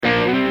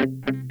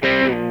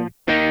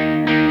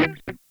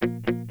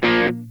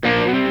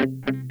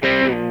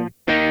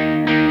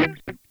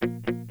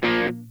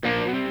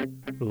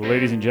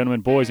and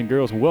gentlemen, boys and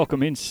girls,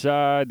 welcome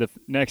inside the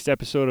next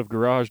episode of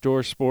Garage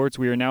Door Sports.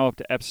 We are now up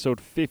to episode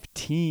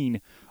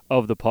 15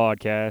 of the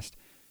podcast.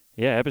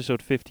 Yeah,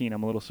 episode 15.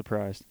 I'm a little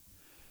surprised.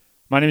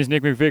 My name is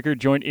Nick McVicker,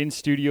 joined in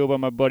studio by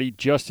my buddy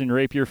Justin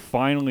Rapier.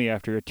 Finally,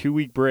 after a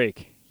 2-week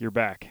break, you're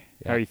back.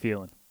 Yeah. How are you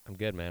feeling? I'm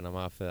good, man. I'm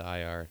off the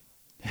IR.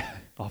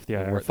 Off the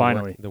IR,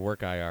 finally. The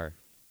work IR.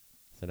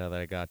 So now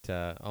that I got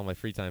all my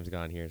free time's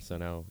gone here, so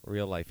now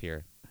real life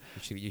here.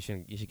 You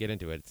should get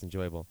into it. It's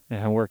enjoyable.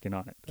 Yeah, I'm working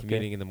on it.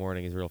 Commuting in the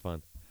morning is real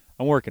fun.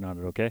 I'm working on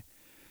it, okay?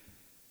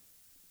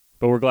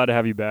 But we're glad to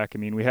have you back. I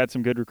mean, we had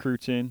some good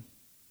recruits in,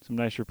 some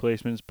nice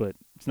replacements, but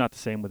it's not the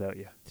same without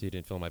you. So you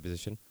didn't fill my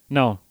position?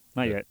 No,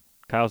 not Good. yet.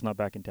 Kyle's not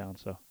back in town,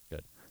 so.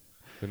 Good.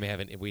 We may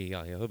have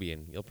he'll be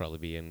in. He'll probably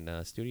be in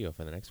studio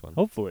for the next one.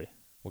 Hopefully.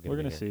 We're We're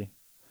going to see.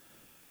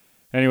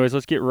 Anyways,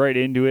 let's get right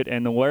into it.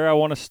 And where I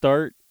want to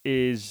start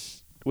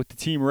is with the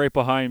team right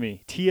behind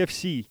me.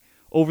 TFC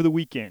over the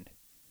weekend.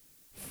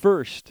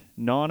 First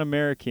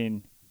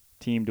non-American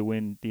team to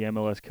win the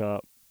MLS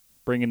Cup,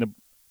 bringing the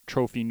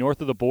trophy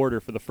north of the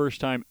border for the first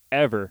time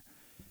ever.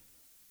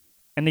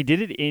 And they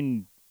did it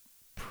in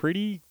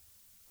pretty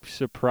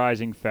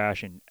surprising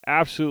fashion.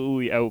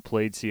 Absolutely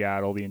outplayed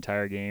Seattle the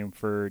entire game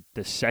for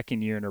the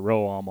second year in a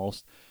row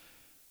almost.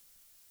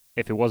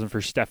 If it wasn't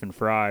for Stephen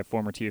Fry,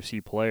 former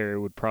TFC player, it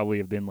would probably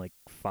have been like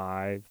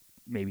 5,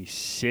 maybe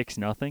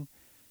 6-0.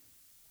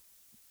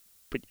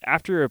 But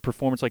after a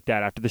performance like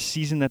that, after the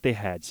season that they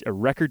had, a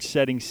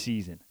record-setting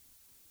season,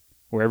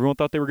 where everyone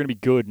thought they were going to be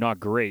good, not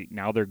great,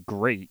 now they're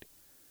great,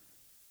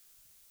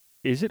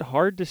 is it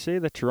hard to say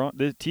that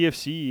the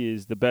TFC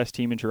is the best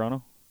team in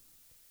Toronto?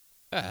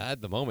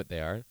 At the moment, they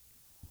are.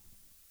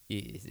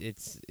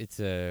 It's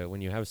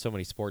when you have so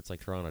many sports like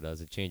Toronto does,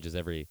 it changes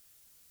every.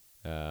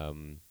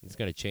 It's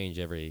going to change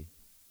every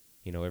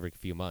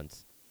few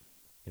months.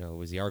 It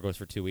was the Argos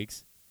for 2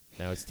 weeks.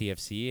 Now it's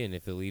TFC, and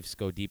if the Leafs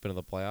go deep into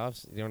the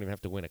playoffs, they don't even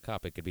have to win a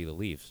cup. It could be the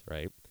Leafs,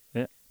 right?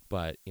 Yeah.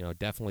 But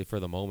definitely for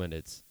the moment,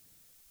 it's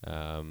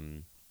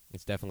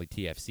definitely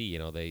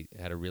TFC. They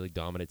had a really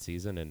dominant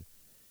season, and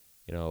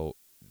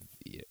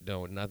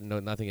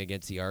nothing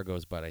against the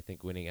Argos, but I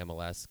think winning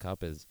MLS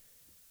Cup is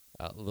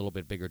a little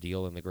bit bigger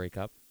deal than the Grey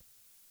Cup,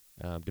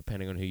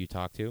 depending on who you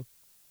talk to.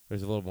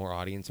 There's a little more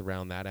audience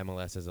around that.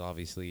 MLS is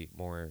obviously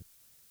more,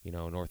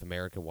 North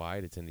America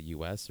wide. It's in the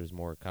U.S. There's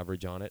more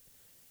coverage on it.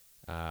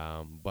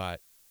 But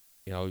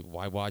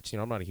why watch?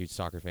 I'm not a huge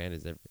soccer fan,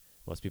 as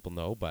most people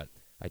know, but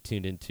I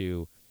tuned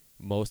into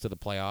most of the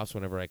playoffs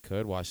whenever I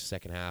could, watch the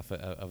second half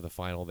of the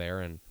final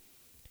there, and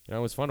it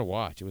was fun to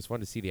watch. It was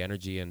fun to see the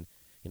energy, and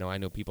I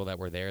know people that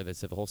were there that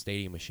said the whole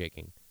stadium was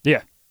shaking.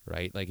 Yeah.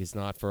 Right? Like, it's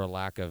not for a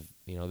lack of,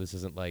 this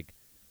isn't like,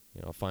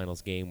 a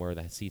finals game where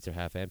the seats are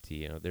half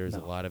empty. There's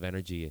a lot of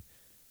energy.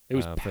 It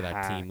was for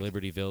that team. packed.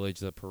 Liberty Village,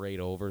 the parade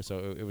over.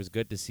 So it was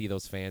good to see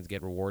those fans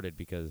get rewarded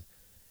because,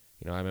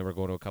 I remember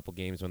going to a couple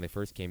games when they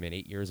first came in,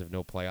 8 years of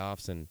no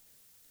playoffs, and,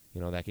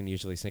 that can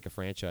usually sink a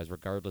franchise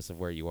regardless of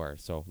where you are.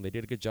 So they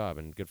did a good job,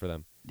 and good for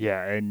them.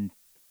 Yeah, and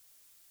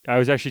I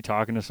was actually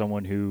talking to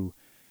someone who,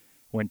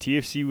 when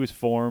TFC was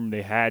formed,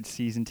 they had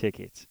season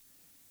tickets.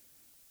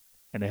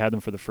 And they had them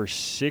for the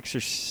first 6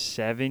 or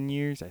 7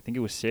 years. I think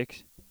it was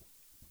 6.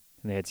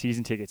 And they had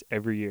season tickets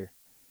every year.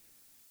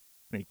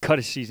 And they cut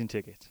his season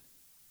tickets.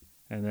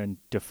 And then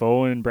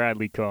Defoe and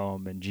Bradley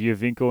come, and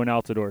Giovinco and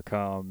Altidore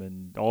come,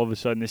 and all of a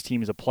sudden this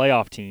team is a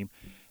playoff team.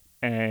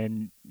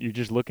 And you're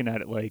just looking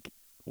at it like,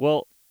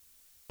 well,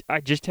 I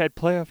just had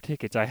playoff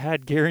tickets. I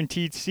had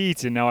guaranteed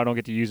seats, and now I don't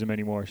get to use them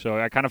anymore. So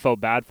I kind of felt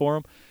bad for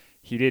him.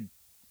 He did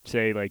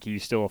say, like,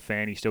 he's still a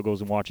fan. He still goes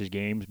and watches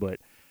games. But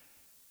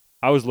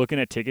I was looking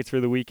at tickets for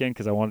the weekend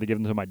because I wanted to give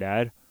them to my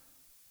dad.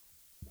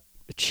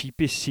 The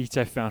cheapest seats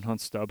I found on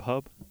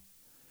StubHub,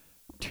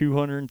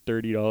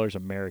 $230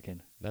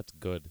 American. That's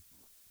good.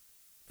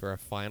 For a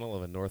final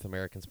of a North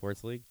American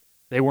Sports League?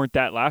 They weren't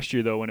that last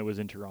year, though, when it was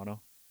in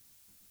Toronto.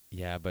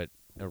 Yeah, but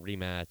a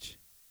rematch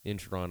in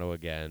Toronto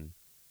again.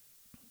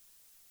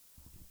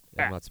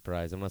 I'm not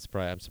surprised. I'm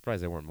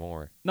surprised there weren't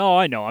more. No,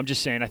 I know. I'm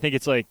just saying. I think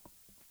it's like,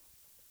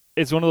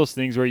 it's one of those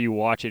things where you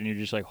watch it and you're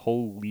just like,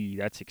 holy,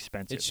 that's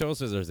expensive. It shows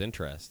that there's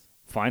interest.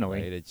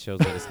 Finally. Right? It shows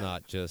that it's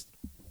not just,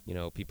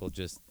 people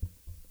just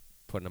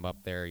putting them up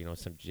there,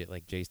 some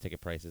like Jay's ticket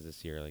prices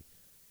this year. Like,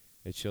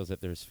 it shows that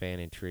there's fan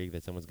intrigue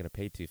that someone's going to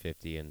pay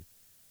 $250. And,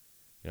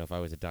 if I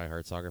was a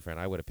diehard soccer fan,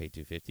 I would have paid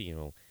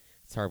 $250.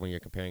 It's hard when you're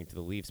comparing to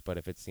the Leafs, but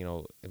if it's,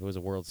 if it was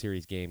a World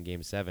Series game,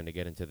 Game 7, to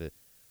get into the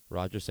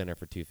Rogers Center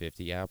for $250,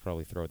 yeah, I'll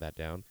probably throw that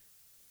down.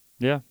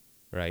 Yeah.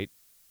 Right?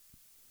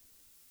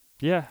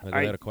 Yeah.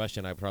 Without a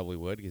question, I probably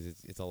would, because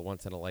it's a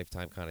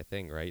once-in-a-lifetime kind of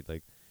thing, right?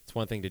 Like, it's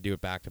one thing to do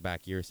it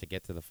back-to-back years to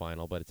get to the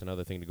final, but it's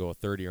another thing to go a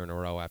third year in a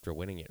row after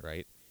winning it,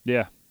 right?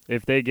 Yeah.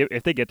 If they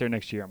get there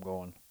next year, I'm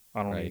going.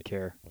 I don't really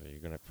care. Well,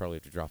 you're going to probably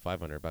have to drop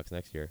 $500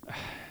 next year.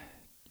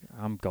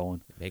 I'm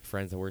going. Make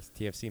friends that work at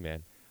TFC,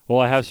 man. Well,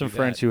 I have some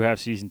friends who have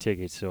season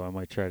tickets, so I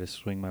might try to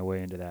swing my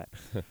way into that.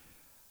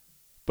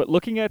 But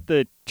looking at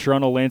the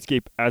Toronto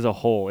landscape as a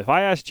whole, if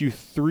I asked you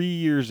 3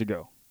 years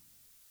ago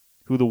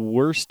who the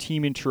worst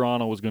team in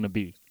Toronto was going to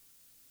be,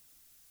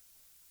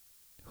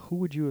 who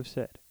would you have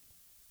said?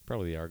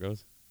 Probably the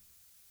Argos.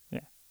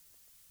 Yeah.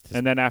 Just-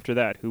 And then after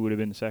that, who would have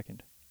been the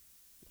second?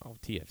 Oh,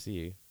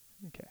 TFC.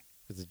 Okay.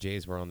 Because the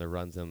Jays were on the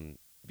runs and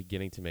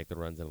beginning to make the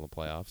runs in the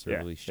playoffs. Or Yeah,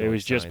 really it showing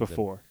was just signs.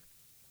 before.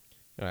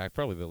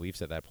 Probably the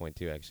Leafs at that point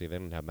too. Actually, they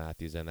didn't have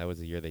Matthews, and that was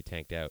the year they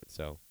tanked out.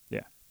 So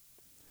Yeah.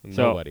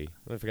 nobody.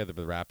 I forget the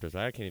Raptors.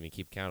 I can't even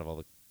keep count of all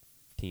the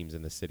teams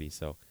in the city.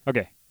 So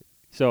Okay.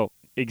 So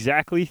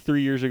exactly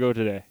 3 years ago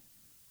today,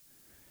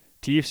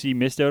 TFC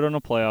missed out on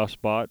a playoff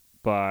spot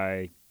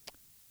by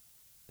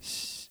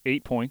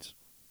 8 points.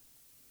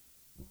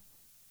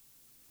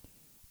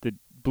 The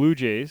Blue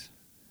Jays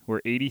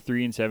were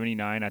 83 and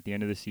 79 at the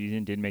end of the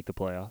season, didn't make the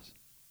playoffs.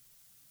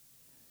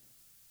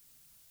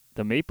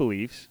 The Maple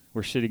Leafs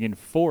were sitting in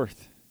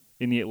 4th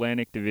in the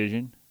Atlantic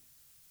Division.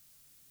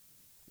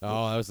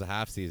 that was the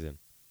half season.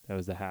 That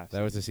was the half.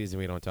 That was the season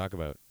we don't talk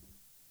about.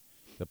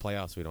 The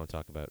playoffs we don't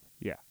talk about.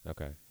 Yeah.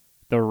 Okay.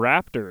 The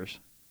Raptors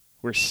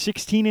were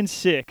 16 and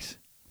 6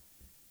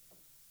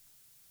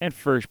 and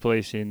first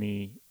place in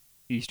the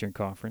Eastern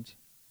Conference.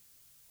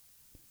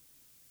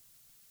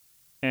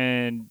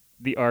 And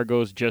the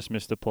Argos just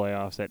missed the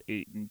playoffs at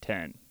 8 and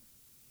 10.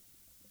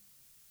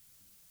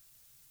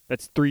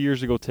 That's 3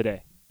 years ago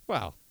today.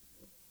 Well,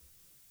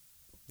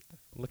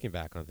 looking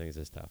back on things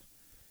is tough.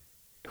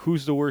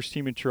 Who's the worst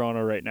team in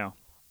Toronto right now?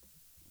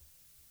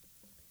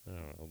 I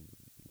don't know.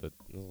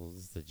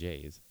 It's the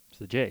Jays. It's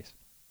the Jays.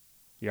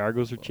 The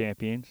Argos are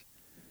champions.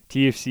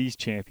 TFC's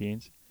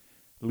champions.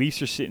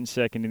 Leafs are sitting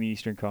second in the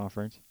Eastern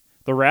Conference.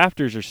 The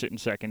Raptors are sitting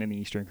second in the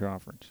Eastern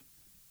Conference.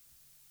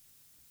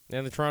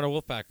 And the Toronto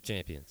Wolfpack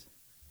champions.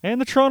 And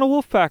the Toronto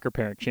Wolfpack are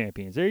parent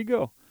champions. There you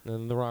go.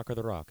 And the Rock are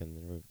the Rock.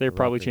 And They're the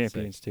probably Rock are the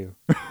champions too.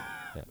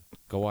 Yeah.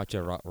 Go watch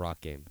a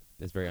rock game.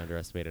 It's very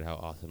underestimated how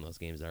awesome those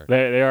games are.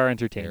 They are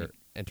entertaining. They're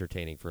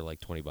entertaining for like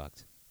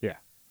 $20. Yeah.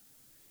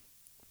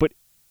 But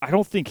I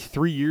don't think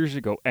 3 years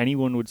ago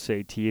anyone would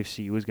say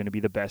TFC was going to be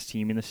the best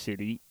team in the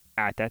city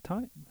at that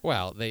time.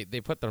 Well, they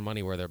put their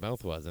money where their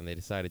mouth was, and they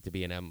decided to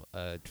be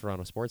a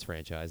Toronto sports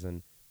franchise.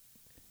 And,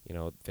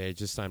 they had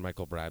just signed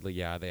Michael Bradley.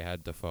 Yeah, they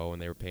had Defoe,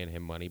 and they were paying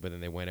him money, but then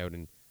they went out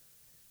and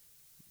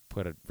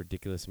put a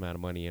ridiculous amount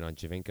of money in on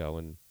Giovinco,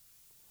 and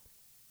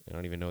I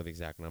don't even know the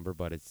exact number,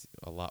 but it's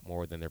a lot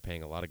more than they're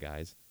paying a lot of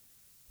guys.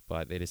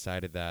 But they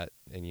decided that,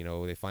 and,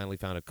 they finally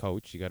found a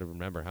coach. You got to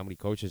remember, how many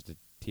coaches did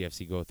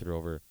TFC go through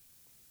over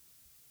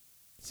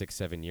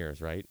 6-7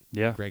 years, right?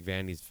 Yeah. Greg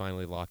Vandy's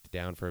finally locked it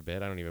down for a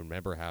bit. I don't even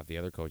remember half the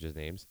other coaches'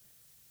 names.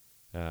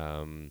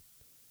 But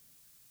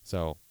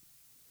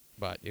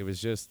it was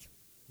just,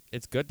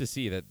 it's good to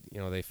see that,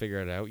 they figure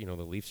it out. The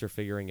Leafs are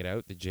figuring it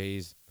out. The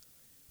Jays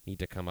need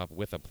to come up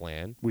with a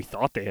plan. We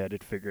thought they had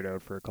it figured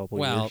out for a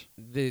couple of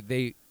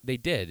years. They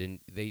did, and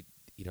they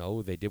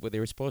did what they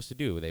were supposed to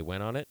do. They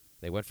went on it.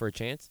 They went for a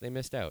chance. They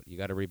missed out. You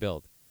got to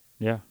rebuild.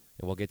 Yeah.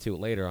 And we'll get to it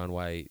later on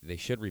why they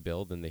should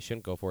rebuild and they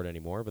shouldn't go for it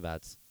anymore, but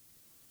that's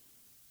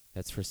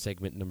for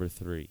segment number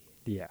 3.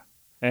 Yeah.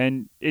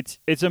 And it's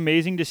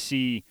amazing to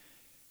see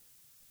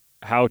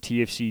how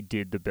TFC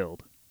did the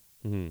build.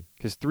 Mm-hmm.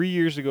 Because 3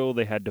 years ago,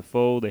 they had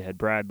Defoe, they had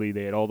Bradley,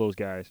 they had all those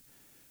guys.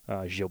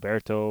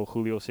 Gilberto,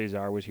 Julio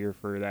Cesar was here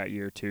for that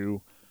year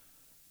too.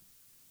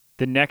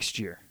 The next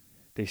year,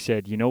 they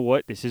said, you know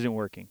what? This isn't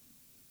working.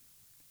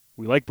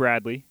 We like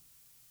Bradley.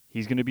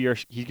 He's going to be our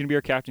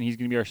captain. He's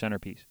going to be our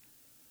centerpiece.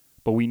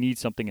 But we need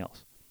something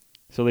else.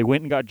 So they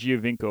went and got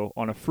Giovinco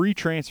on a free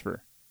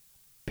transfer.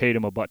 Paid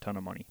him a butt ton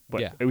of money.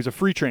 But Yeah. it was a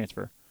free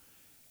transfer.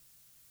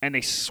 And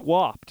they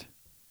swapped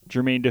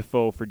Jermaine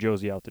Defoe for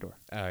Josie Altidore.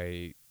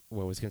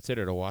 What was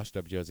considered a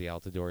washed-up Josie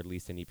Altidore, at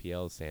least in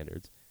EPL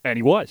standards. And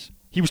he was.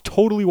 He was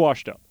totally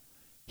washed up.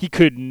 He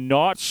could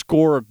not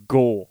score a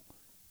goal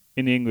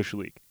in the English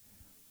league.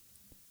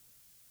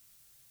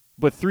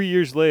 But 3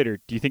 years later,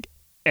 do you think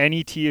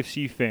any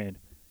TFC fan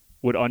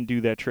would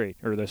undo that trade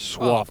or the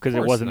swap because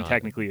it wasn't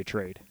technically a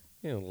trade?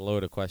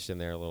 Load a question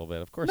there a little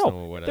bit. Of course, No, no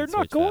one would. they're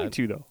not going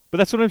to though. But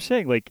that's what I'm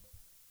saying. Like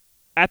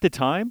at the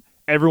time,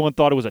 everyone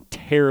thought it was a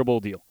terrible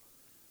deal.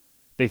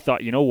 They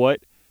thought, you know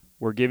what?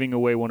 We're giving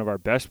away one of our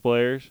best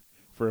players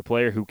for a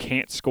player who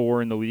can't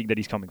score in the league that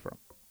he's coming from.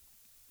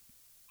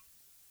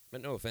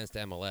 But no offense to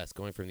MLS,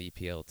 going from the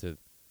EPL to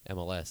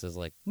MLS is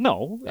like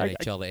No,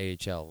 NHL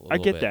to AHL. I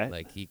get bit. that.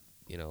 Like it's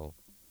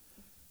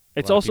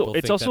lot of also people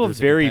it's think also that a there's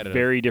a very competitive-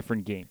 very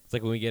different game. It's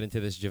like when we get into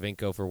this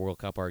Giovinco for World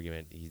Cup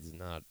argument, he's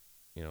not,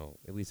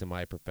 at least in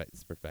my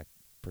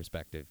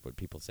perspective, what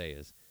people say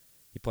is,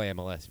 you play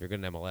MLS. If you're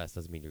good in MLS,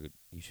 doesn't mean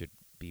you should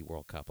be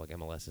World Cup. Like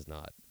MLS is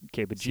not.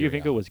 Okay, but Serie A.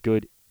 Giovinco was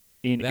good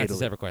in That's Italy. a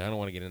separate question. I don't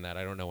want to get in that.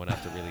 I don't know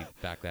enough to really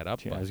back that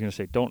up. Yeah, but I was gonna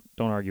say don't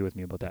argue with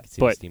me about I that. can see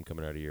But the steam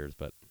coming out of yours.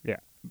 But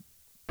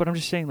But I'm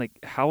just saying, like,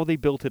 how they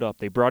built it up.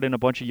 They brought in a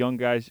bunch of young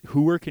guys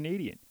who were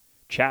Canadian.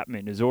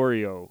 Chapman,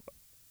 Osorio,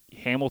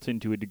 Hamilton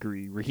to a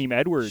degree, Raheem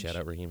Edwards, shout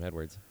out Raheem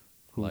Edwards.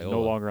 who's no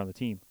Loyola. longer on the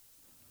team.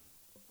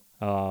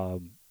 I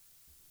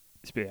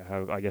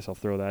guess I'll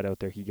throw that out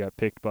there. He got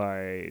picked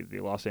by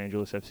the Los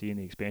Angeles FC in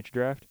the expansion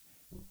draft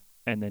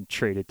and then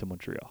traded to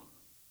Montreal.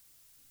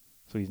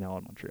 So he's now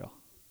on Montreal.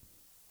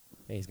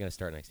 Hey, he's gonna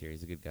start next year.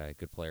 He's a good guy,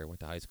 good player. Went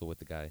to high school with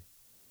the guy.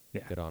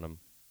 Yeah. Good on him.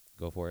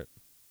 Go for it.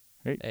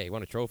 Hey. Hey, he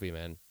won a trophy,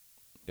 man.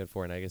 Good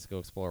for it. I guess go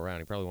explore around.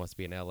 He probably wants to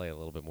be in LA a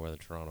little bit more than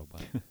Toronto,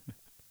 but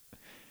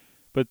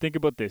But think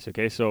about this,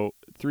 okay? So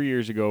 3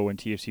 years ago when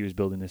TFC was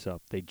building this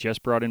up, they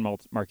just brought in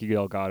Marky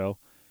Delgado.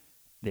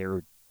 They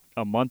were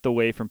a month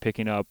away from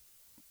picking up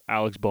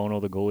Alex Bono,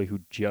 the goalie who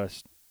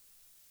just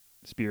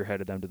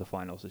spearheaded them to the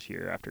finals this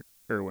year after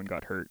Irwin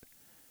got hurt.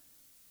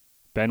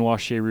 Benoit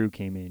Cheroux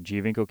came in.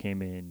 Giovinco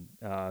came in.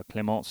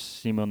 Clément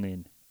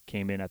Simonin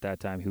came in at that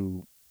time,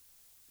 who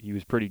he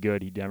was pretty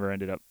good. He never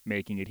ended up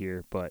making it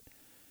here, but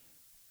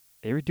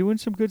they were doing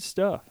some good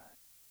stuff.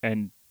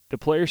 And the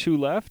players who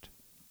left,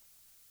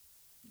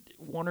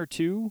 one or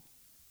two,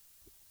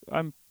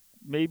 I'm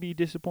maybe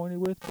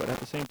disappointed with, but at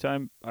the same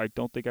time, I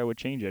don't think I would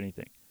change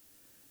anything.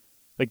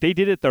 Like, they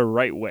did it the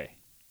right way.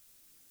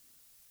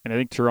 And I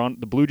think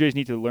the Blue Jays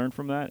need to learn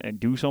from that and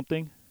do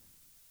something.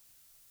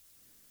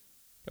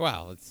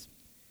 well,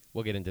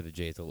 we'll get into the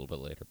Jays a little bit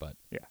later, but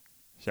Yeah.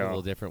 it's a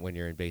little So, different when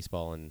you're in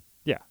baseball and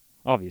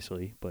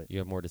obviously, but you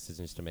have more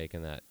decisions to make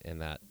in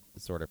that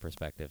sort of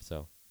perspective.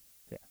 So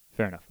yeah,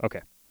 fair enough.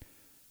 Okay.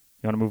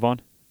 You want to move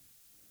on?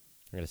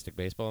 we're gonna stick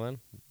baseball then,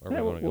 or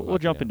Yeah, we wanna go we'll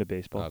hockey jump now? into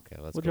baseball. Okay,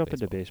 let's We'll go jump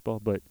into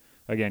baseball. But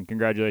again,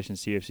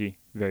 congratulations, CFC.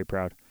 Very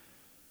proud.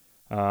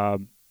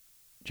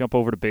 Jump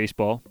over to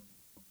baseball.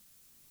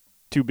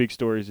 Two big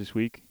stories this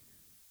week.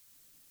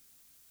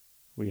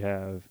 We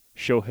have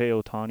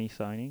Shohei Ohtani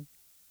signing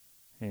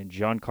and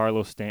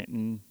Giancarlo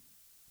Stanton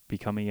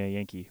becoming a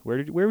Yankee.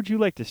 Where would you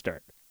like to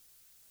start?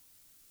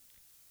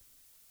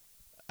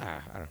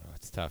 I don't know.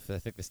 It's tough. I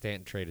think the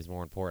Stanton trade is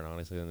more important,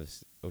 honestly, than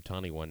this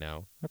Ohtani one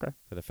now. Okay.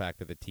 For the fact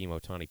that the team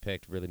Ohtani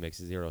picked really makes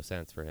 0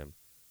 sense for him.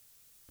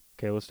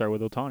 Okay, let's start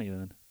with Ohtani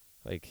then.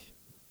 Like,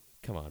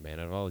 come on, man.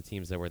 Out of all the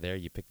teams that were there,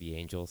 you picked the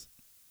Angels.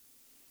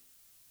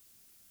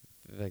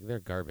 Like, they're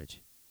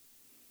garbage.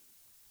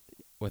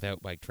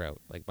 Without Mike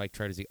Trout. Like, Mike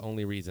Trout is the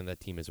only reason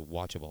that team is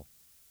watchable.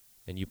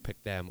 And you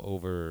pick them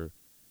over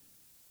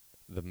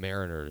the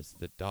Mariners,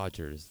 the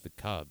Dodgers, the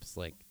Cubs,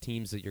 like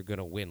teams that you're going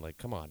to win. Like,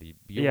 come on,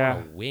 you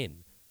want to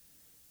win.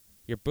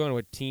 You're going to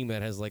a team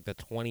that has like the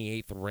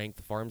 28th ranked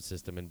farm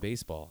system in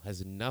baseball,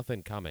 has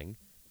nothing coming.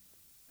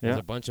 There's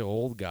a bunch of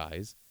old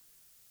guys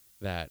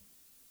that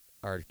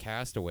are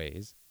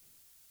castaways,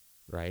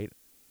 right?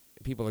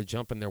 People are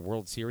jumping their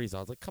World Series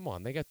odds. Like, come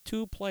on, they got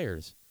two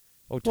players,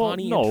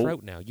 Ohtani and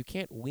Trout now. You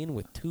can't win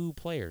with two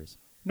players.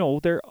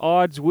 No, their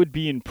odds would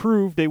be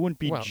improved. They wouldn't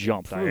be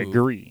jumped. Improved, I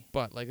agree.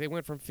 But like they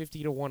went from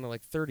 50 to 1 to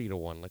like 30 to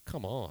 1. Like,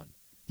 come on.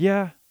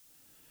 Yeah.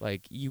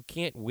 Like, you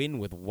can't win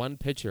with one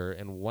pitcher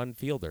and one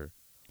fielder.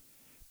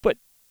 But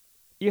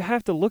you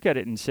have to look at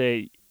it and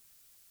say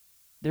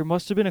there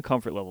must have been a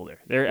comfort level there.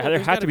 There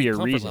had to be a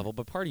reason. Level,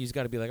 but part of you's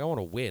got to be like, I want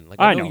to win. Like,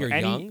 I know know you're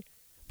young,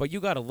 but you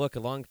got to look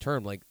long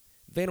term. Like,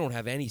 they don't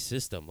have any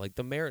system. Like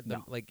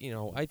like, you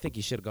know, I think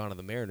you should have gone to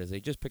the Mariners. They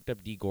just picked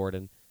up D.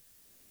 Gordon.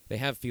 They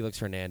have Felix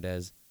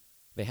Hernandez.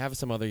 They have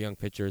some other young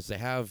pitchers. They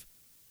have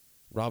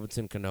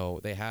Robinson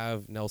Cano. They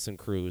have Nelson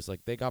Cruz.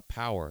 Like, they got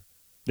power.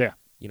 Yeah.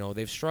 You know,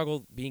 they've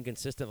struggled being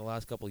consistent the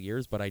last couple of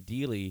years, but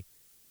ideally,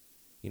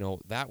 you know,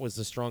 that was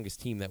the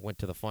strongest team that went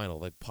to the final.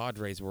 Like,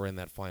 Padres were in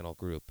that final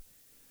group.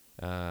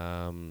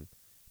 Trying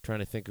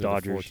to think of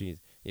Dodgers. the 4 teams.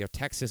 You know,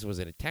 Texas was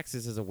in it.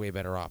 Texas is a way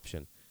better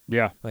option.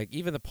 Yeah. Like,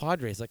 even the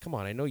Padres, like, come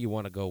on, I know you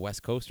want to go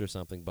West Coast or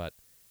something, but,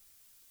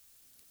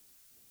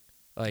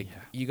 like,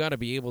 you got to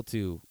be able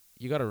to,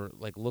 you got to,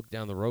 like, look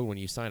down the road when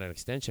you sign an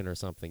extension or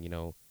something, you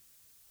know.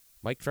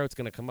 Mike Trout's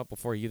going to come up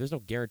before you. There's no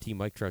guarantee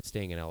Mike Trout's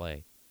staying in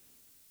L.A.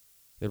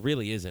 There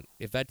really isn't.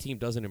 If that team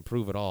doesn't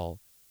improve at all,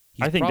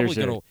 he's probably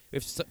going to,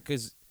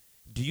 because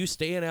do you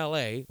stay in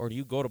L.A. or do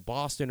you go to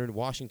Boston or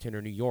Washington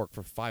or New York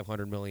for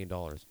 $500 million?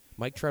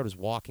 Mike Trout is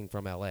walking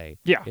from L.A.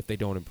 if they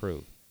don't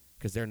improve,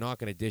 because they're not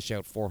going to dish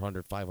out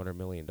 $400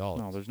 million.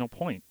 No, there's no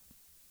point.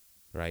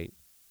 Right?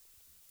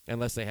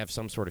 Unless they have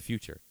some sort of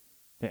future.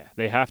 Yeah,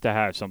 they have to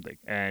have something,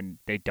 and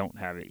they don't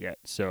have it yet.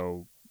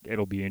 So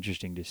it'll be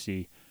interesting to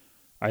see.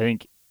 I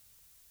think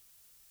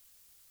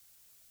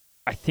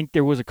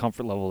there was a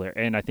comfort level there,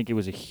 and I think it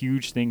was a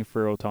huge thing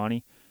for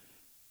Ohtani.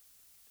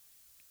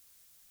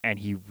 And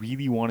he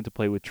really wanted to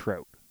play with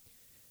Trout.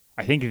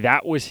 I think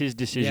that was his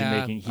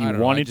decision-making. He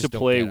wanted to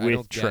play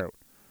with Trout.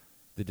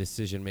 The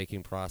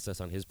decision-making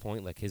process on his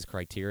point, like his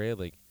criteria,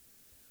 like,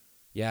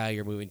 yeah,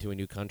 you're moving to a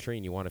new country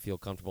and you want to feel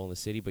comfortable in the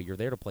city, but you're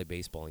there to play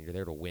baseball and you're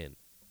there to win,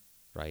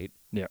 right?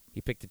 Yeah.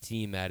 He picked a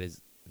team that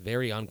is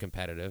very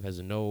uncompetitive,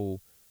 has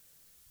no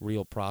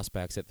real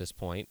prospects at this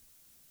point.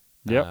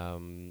 Yep. I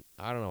don't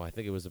know. I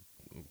think it was a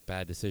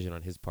bad decision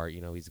on his part.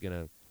 You know, there's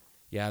going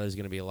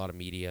to be a lot of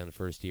media in the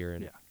first year,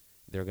 and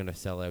they're going to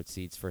sell out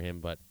seats for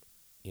him, but,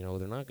 you know,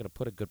 they're not going to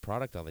put a good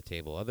product on the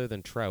table. Other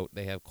than Trout,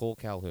 they have Cole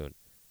Calhoun,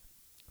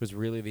 who's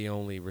really the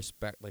only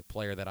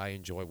player that I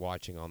enjoy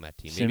watching on that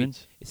team.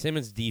 Simmons? Maybe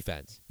Simmons'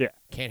 defense. Yeah.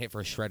 Can't hit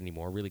for a shred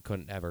anymore. Really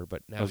couldn't ever,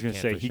 but now I was going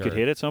to to say, he could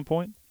hit at some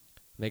point.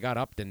 They got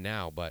Upton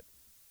now, but,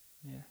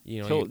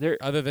 you know, so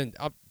other than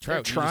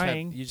Trout,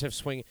 trying. You just have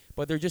swing,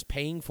 but they're just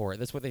paying for it.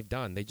 That's what they've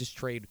done. They just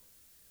trade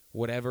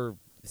whatever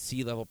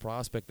C-level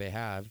prospect they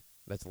have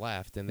that's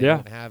left, and they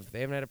Yeah. they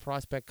haven't had a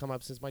prospect come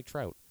up since Mike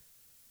Trout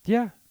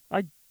Yeah,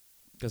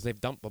 because they've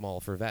dumped them all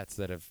for vets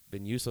that have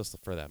been useless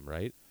for them,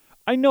 right?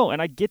 I know,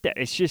 and I get that.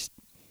 It's just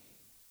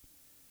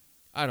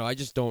I don't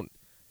know.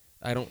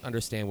 I don't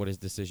understand what his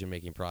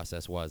decision-making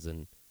process was,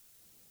 and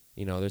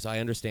I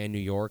understand New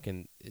York,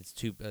 and it's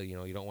too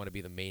you don't want to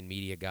be the main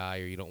media guy,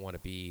 or you don't want to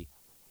be,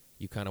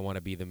 you kind of want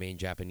to be the main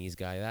Japanese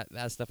guy.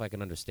 That stuff I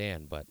can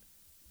understand, but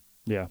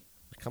yeah,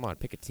 come on,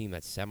 pick a team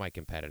that's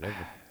semi-competitive.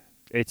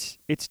 it's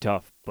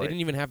tough. They But didn't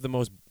even have the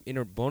most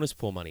inner bonus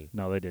pool money.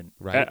 no, they didn't.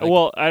 Right,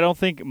 Well, I don't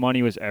think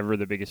money was ever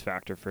the biggest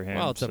factor for him.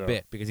 Well, it's so. a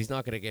bit because he's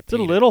not going to get It's a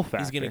paid. little He's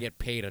going factor. to get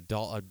paid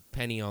a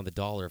penny on the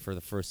dollar for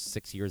the first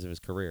 6 years of his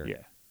career.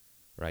 Yeah,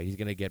 Right. He's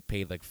going to get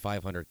paid like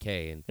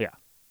 $500K, and yeah.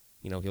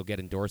 he'll get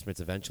endorsements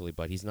eventually,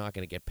 but he's not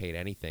going to get paid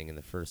anything in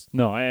the first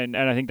No, and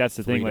I think that's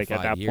the 3 thing. to Like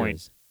 5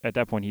 years. at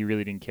that point, he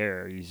really didn't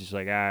care. He's just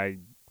like,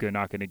 I'm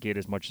not going to get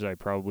as much as I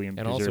probably And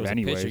deserve also, as a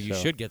anyway. pitcher, you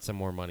so. should get some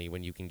more money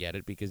when you can get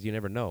it because you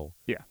never know.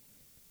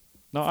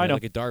 No, I know.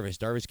 Like at Darvish.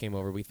 Darvish came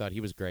over. We thought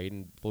he was great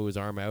and blew his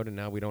arm out, and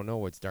now we don't know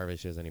what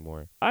Darvish is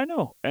anymore. I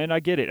know, and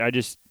I get it.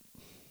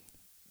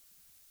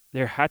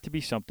 There had to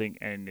be something,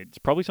 and it's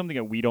probably something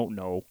that we don't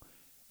know,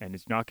 and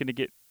it's not going to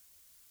get.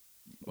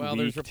 Well, leaked,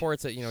 there's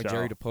reports that so.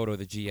 Jerry DiPoto,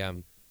 the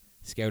GM,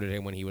 scouted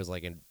him when he was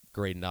like in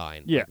grade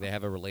 9. Yeah. Like, they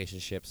have a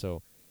relationship,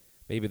 so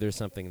maybe there's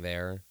something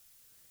there.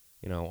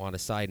 On a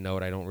side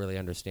note, I don't really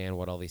understand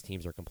what all these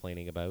teams are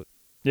complaining about,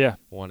 Yeah,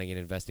 wanting an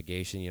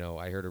investigation.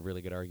 I heard a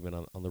really good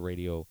argument on the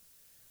radio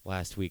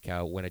last week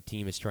how when a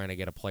team is trying to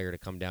get a player to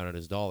come down on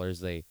his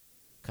dollars, they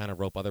kind of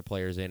rope other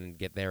players in and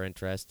get their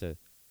interest to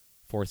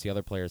force the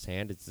other player's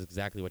hand. It's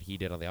exactly what he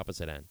did on the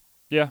opposite end.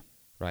 yeah,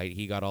 Right?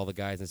 He got all the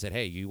guys and said,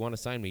 hey, you want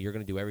to sign me, you're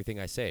going to do everything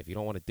I say. If you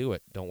don't want to do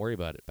it, don't worry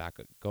about it.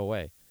 Go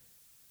away.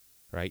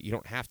 Right? You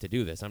don't have to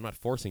do this. I'm not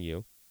forcing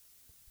you.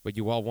 But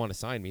you all want to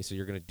sign me, so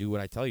you're going to do what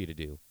I tell you to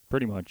do.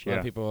 pretty much. A lot Yeah,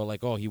 of people are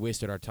like, oh, he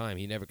wasted our time.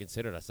 He never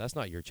considered us. That's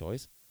not your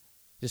choice.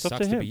 It just It's up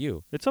to sucks to him. be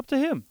you. it's up to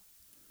him.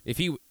 If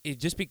he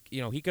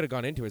could have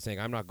gone into it saying,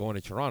 I'm not going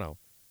to Toronto.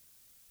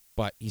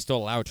 But he still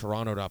allowed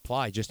Toronto to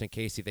apply just in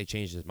case if they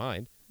changed his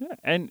mind. Yeah,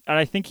 and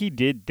I think he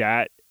did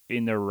that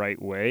in the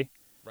right way.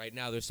 Right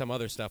now, there's some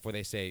other stuff where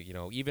they say,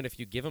 even if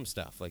you give him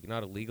stuff, like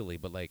not illegally,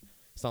 but like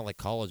it's not like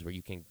college where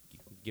you can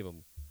give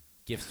him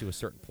gifts to a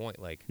certain point.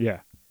 Like,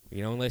 Yeah,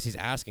 unless he's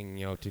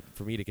asking,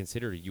 for me to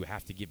consider, you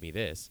have to give me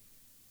this,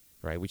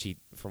 right? Which he,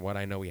 from what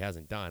I know, he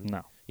hasn't done.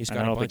 no, He's And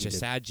got I a don't think bunch he of did.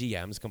 sad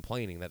GMs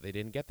complaining that they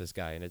didn't get this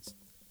guy, and it's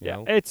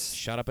it's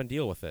shut up and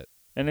deal with it.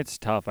 and it's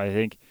tough. I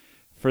think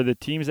for the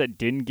teams that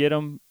didn't get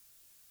him.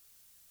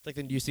 It's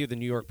like you see the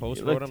New York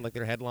Post Like- wrote him, like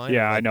their headline.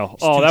 Yeah, like, I know. He's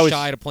Oh, too that was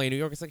shy to play in New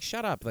York. It's like,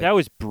 shut up. Like, that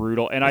was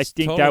brutal, and I it's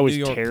think total that was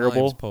New York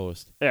terrible. Times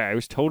Post. Yeah, it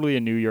was totally a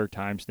New York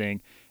Times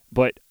thing,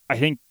 but I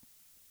think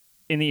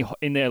in the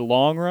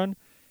long run,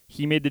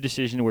 he made the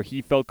decision where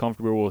he felt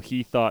comfortable. Where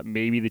he thought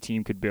maybe the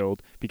team could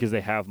build because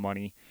they have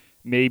money.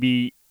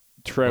 Maybe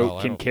Trout Well,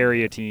 I can don't-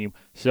 carry a team.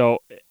 So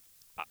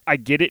I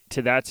get it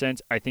to that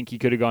sense. I think he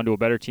could have gone to a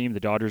better team. The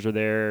Dodgers are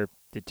there.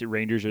 The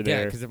Rangers are Yeah,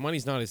 there. because if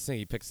money's not his thing,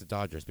 he picks the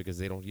Dodgers because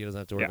he doesn't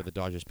have to worry Yeah. about the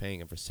Dodgers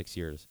paying him for 6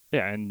 years.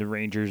 Yeah, and the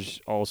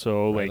Rangers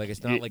also Right? like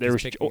It's not like there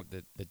he's was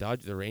picking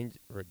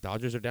the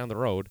Dodgers are down the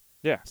road.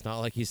 Yeah. It's not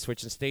like he's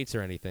switching states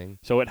or anything.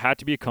 So it had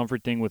to be a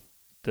comfort thing with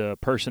the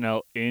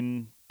personnel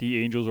in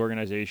the Angels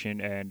organization,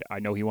 and I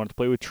know he wanted to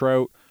play with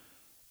Trout.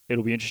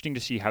 It'll be interesting to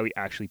see how he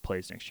actually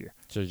plays next year.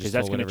 So 'Cause just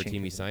that's tell gonna whatever change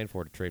team he everything. signed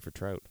for to trade for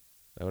Trout.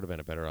 That would have been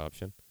a better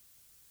option.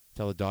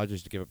 Tell the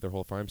Dodgers to give up their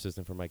whole farm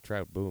system for Mike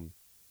Trout. Boom.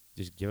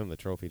 Just give him the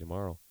trophy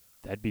tomorrow.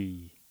 That'd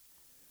be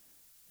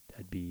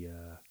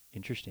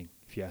interesting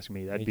if you ask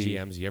me. That'd Any be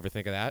GMs, you ever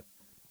think of that?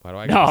 Why do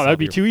I? No, gotta that'd solve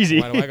be your- too easy.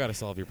 Why do I got to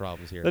solve your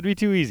problems here? that'd be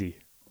too easy.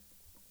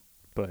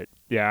 But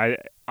yeah,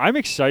 I'm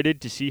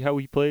excited to see how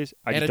he plays.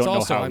 I and just it's don't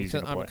also know how he's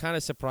going to I'm play. kind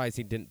of surprised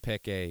he didn't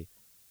pick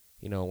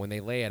when they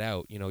lay it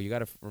out. You got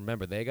to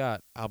remember they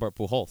got Albert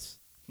Pujols.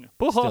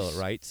 Pujols.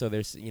 Still, right? So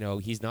there's,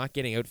 he's not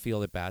getting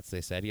outfield at bats.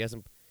 They said he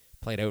hasn't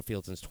played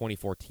outfield since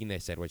 2014. They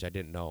said, which I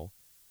didn't know.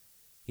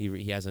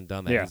 He hasn't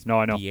done that. Yeah, He's no,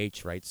 I know.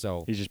 DH, right?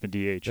 So He's just been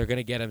DH. they're going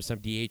to get him some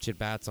DH at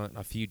bats on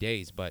a few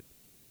days, but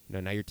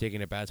now you're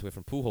taking at bats away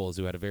from Pujols,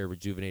 who had a very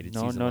rejuvenated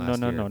No, season no, last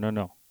year.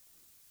 no.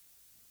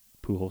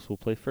 Pujols will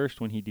play first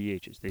when he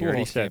DHs. They Pujols already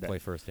can't said that. play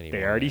first anymore.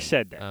 They already man.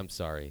 said that. I'm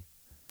sorry.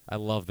 I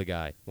love the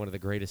guy. One of the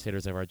greatest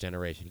hitters of our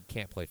generation. He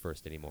can't play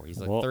first anymore. He's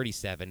like Well,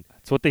 37.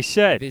 That's what they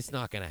said. It's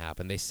not going to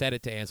happen. They said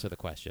it to answer the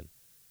question.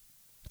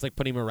 It's like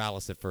putting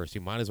Morales at first. You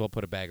might as well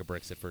put a bag of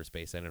bricks at first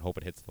base and hope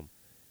it hits them.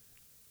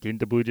 Didn't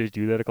the Blue Jays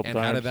do that a couple And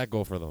times? how did that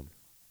go for them?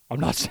 I'm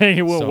not saying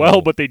it went So-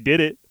 well, but they did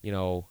it.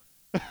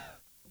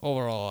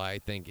 Overall, I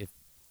think if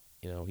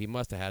he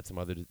must have had some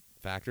other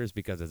factors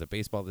because as a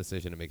baseball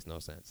decision, it makes no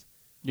sense.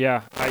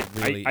 Yeah,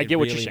 really- I it get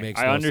what you're really saying. makes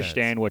I no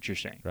understand sense, what you're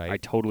saying. right? I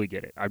totally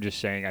get it. I'm just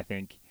saying I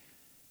think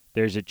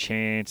there's a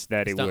chance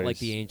that It's it not was like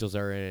the Angels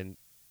are in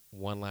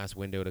one last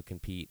window to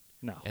compete,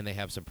 no, and they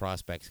have some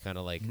prospects, kind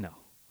of like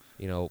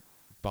no.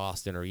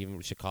 Boston or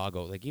even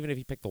Chicago. Like even if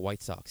you pick the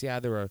White Sox, yeah,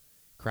 they're a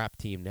crap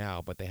team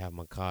now, but they have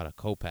Moncada,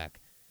 Kopech,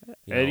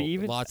 And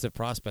even lots of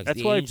prospects. that's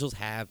The why- Angels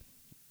have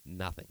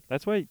nothing.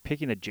 That's why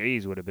picking the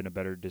Jays would have been a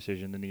better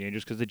decision than the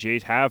Angels because the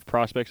Jays have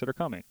prospects that are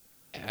coming.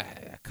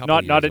 A couple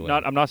Not years away.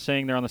 not. I'm not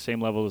saying they're on the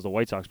same level as the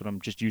White Sox, but I'm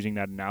just using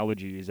that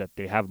analogy is that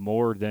they have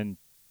more than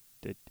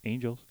the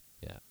Angels.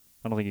 Yeah.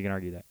 I don't think you can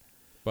argue that.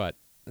 But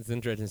it's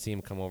interesting to see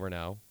him come over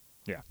now.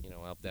 Yeah.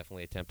 I'll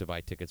definitely attempt to buy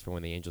tickets for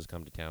when the Angels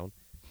come to town.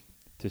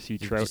 To see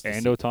Just Trout to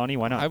and see- Ohtani,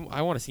 why not?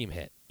 I want to see him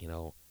hit.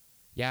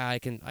 Yeah, I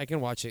can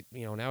watch it.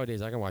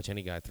 Nowadays I can watch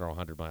any guy throw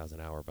 100 miles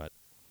an hour, but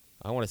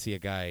I want to see a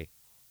guy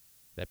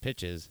that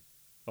pitches,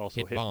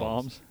 Also hit hit bombs.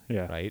 bombs.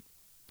 Yeah. right?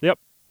 Yep.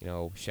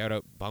 Shout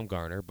out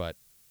Bumgarner, but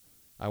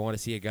I want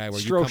to see a guy where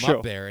Stroke you come show.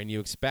 up there and you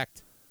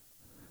expect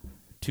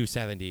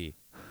 270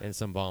 and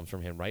some bombs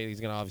from him, right? He's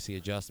going to obviously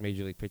adjust.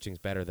 Major League pitching's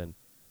better than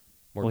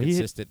more Well, he hit-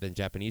 consistent than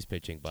Japanese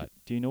pitching, but it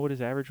Do you know what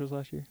his average was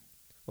last year?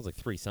 was like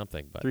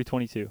 3-something. But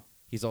 322.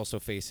 he's also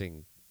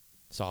facing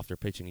softer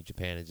pitching in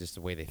Japan. It's just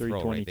the way they throw,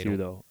 right? They 322 don't,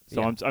 though.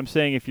 So yeah. I'm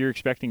saying if you're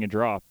expecting a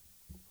drop,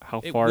 how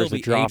It far will is the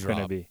be a drop going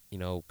to drop. be?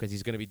 Because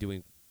he's going to be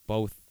doing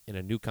both in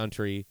a new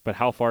country. But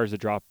how far is the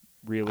drop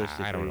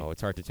realistically? I don't know.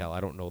 It's hard to tell. I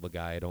don't know the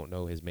guy. I don't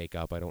know his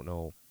makeup. I don't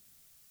know.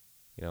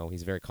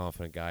 He's a very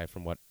confident guy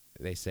from what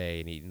they say,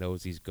 and he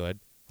knows he's good.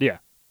 Yeah.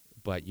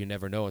 But you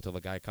never know until the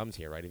guy comes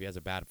here, right? If he has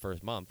a bad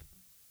first month,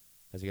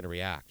 how's he going to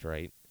react,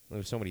 right?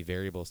 There's so many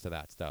variables to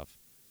that stuff.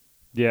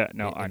 Yeah,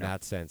 no, in I know.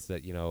 that sense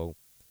that,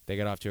 they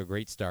got off to a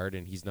great start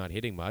and he's not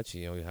hitting much.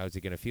 How's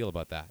he going to feel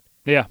about that,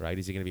 Yeah. right?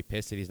 Is he going to be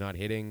pissed that he's not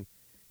hitting?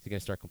 Is he going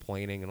to start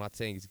complaining? I'm not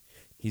saying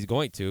he's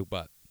going to,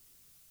 but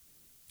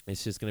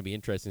it's just going to be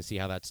interesting to see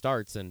how that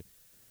starts. And,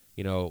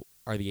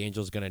 are the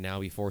Angels going to now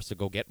be forced to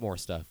go get more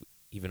stuff,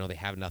 even though they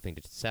have nothing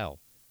to sell?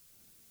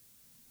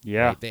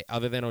 Yeah. Right?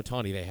 Other than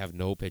Ohtani, they have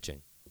no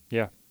pitching.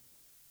 Yeah.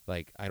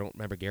 Like, I don't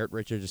remember. Garrett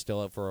Richards is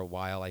still out for a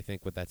while, I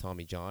think, with that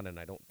Tommy John, and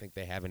I don't think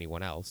they have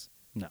anyone else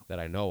No. that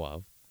I know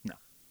of. No.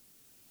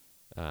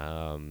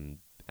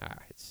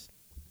 It's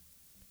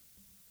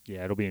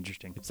Yeah, it'll be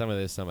interesting. some of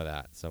this, some of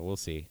that. So we'll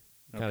see.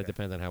 Kind of Okay.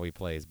 depends on how he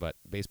plays. But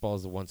baseball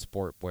is the one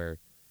sport where,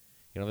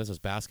 this is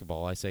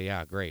basketball. I say,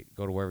 yeah, great.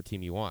 Go to wherever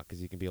team you want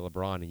because you can be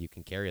LeBron and you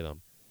can carry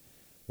them.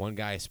 One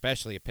guy,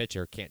 especially a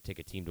pitcher, can't take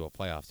a team to a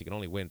playoffs. You can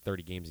only win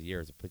 30 games a year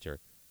as a pitcher.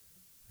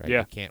 Right? Yeah.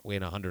 You can't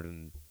win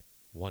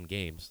 101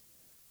 games.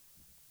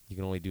 You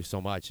can only do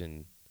so much.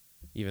 And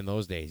even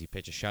those days, you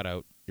pitch a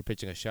shutout. You're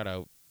pitching a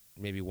shutout,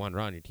 maybe one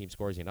run. Your team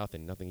scores you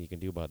nothing. Nothing you can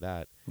do about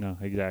that. No,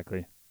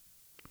 exactly.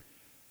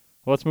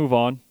 Well, let's move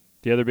on.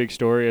 The other big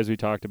story, as we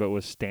talked about,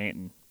 was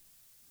Stanton.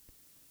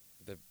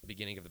 The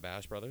beginning of the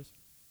Bash Brothers.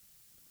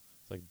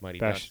 It's like Mighty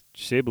Bash Ducks.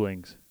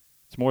 siblings.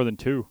 It's more than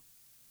two.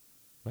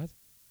 What?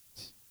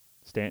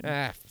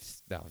 Stanton.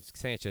 No,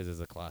 Sanchez is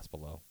a class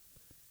below.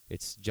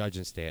 It's Judge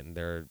and Stanton.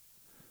 They're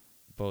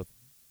both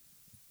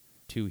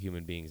two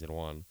human beings in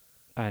one.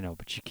 I know,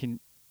 but you can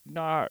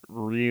not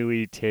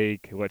really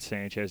take what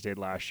Sanchez did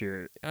last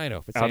year. I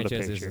know, but Out of the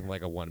Sanchez picture. isn't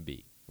like a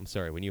 1B. I'm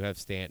sorry. When you have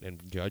Stanton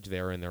and Judge,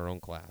 they're in their own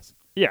class.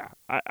 Yeah,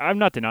 I'm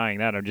not denying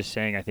that. I'm just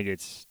saying I think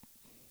it's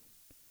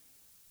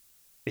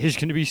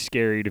going to be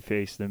scary to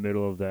face the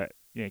middle of that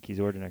Yankees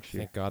order next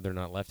year. Thank God they're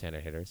not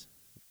left-handed hitters.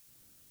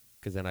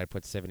 Because then I'd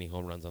put 70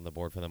 home runs on the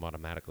board for them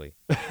automatically.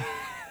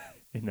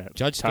 In that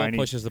Judge still tiny,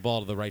 pushes the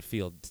ball to the right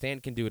field.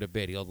 Stanton can do it a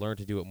bit. He'll learn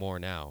to do it more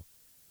now.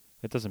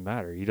 It doesn't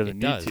matter. He doesn't It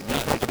need does, to. it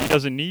does. He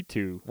doesn't need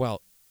to.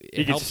 Well, He it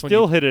can helps when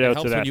still you- hit it out to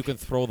helps that. when you can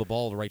throw the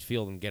ball to right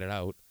field and get it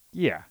out.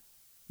 Yeah.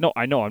 No,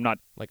 I know. I'm not.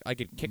 Like, I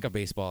could kick a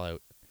baseball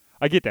out.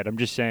 I get that. I'm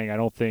just saying I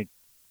don't think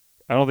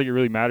it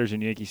really matters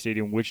in Yankee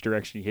Stadium which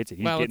direction he hits it.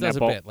 He's Well, it getting does that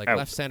a ball bit. Like, out.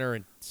 left center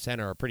and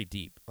center are pretty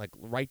deep. Like,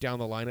 right down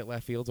the line at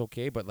left field's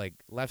okay, but, like,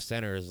 left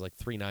center is, like,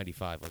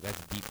 395. Like,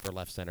 that's deep for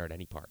left center at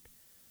any park,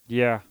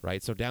 Yeah.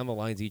 right? So down the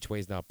lines each way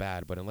is not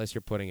bad, but unless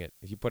you're putting it,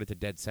 if you put it to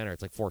dead center,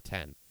 it's like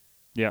 410.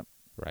 Yeah.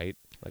 Right?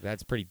 Like,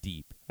 that's pretty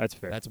deep. That's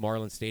fair. That's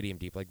Marlins Stadium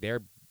deep. Like, they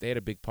had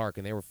a big park,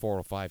 and they were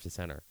 405 to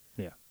center.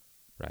 Yeah.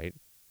 Right?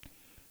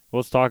 Well,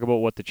 let's talk about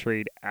what the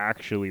trade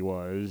actually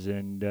was.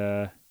 And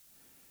the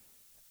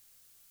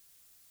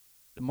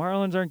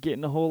Marlins aren't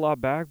getting a whole lot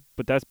back,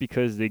 but that's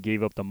because they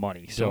gave up the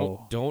money.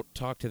 So Don't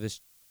talk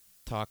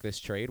this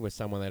trade with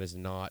someone that is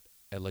not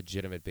a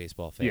legitimate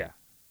baseball fan. yeah.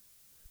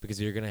 Because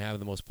you're going to have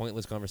the most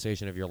pointless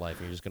conversation of your life,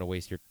 and you're just going to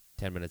waste your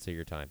 10 minutes of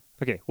your time.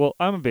 Okay. Well,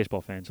 I'm a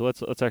baseball fan, so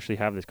let's actually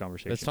have this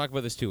conversation. Let's talk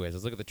about this two ways.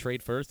 Let's look at the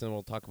trade first, and then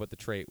we'll talk about the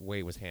trade way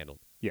it was handled.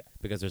 Yeah.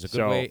 Because there's a good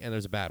So- way and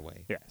there's a bad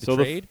way. Yeah. The So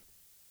trade,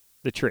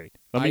 the trade.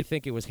 I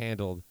think it was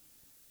handled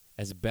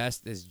as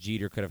best as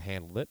Jeter could have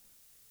handled it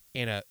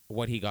in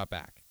what he got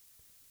back.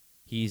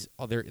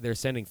 They're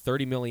sending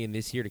 $30 million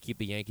this year to keep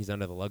the Yankees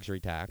under the luxury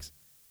tax,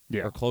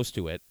 yeah. or close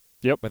to it.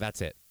 Yep. But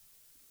that's it.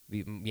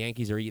 The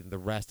Yankees are eating the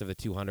rest of the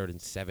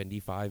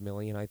 $275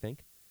 million, I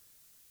think.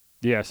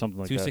 Yeah, something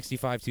like that.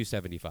 265,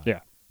 275.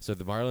 Yeah. So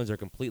the Marlins are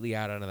completely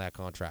out of that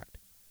contract.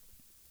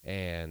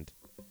 And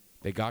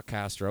they got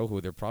Castro, who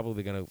they're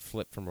probably going to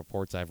flip from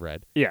reports I've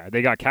read. Yeah,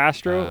 they got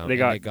Castro. They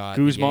and got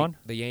Guzman.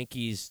 The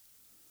Yankees,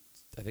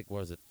 I think,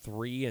 what was it,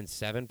 3 and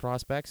 7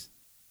 prospects?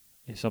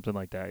 something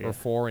like that. Yeah. or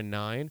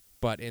 4-9.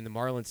 But in the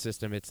Marlins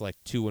system, it's like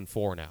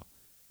 2-4 now,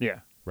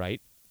 Yeah.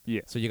 right?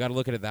 Yeah. So you got to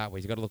look at it that way.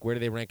 You got to look where do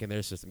they rank in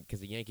their system because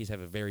the Yankees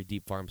have a very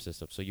deep farm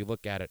system. So you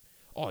look at it.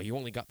 Oh, you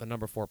only got the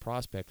number 4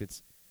 prospect.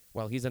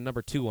 He's a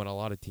number 2 on a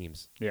lot of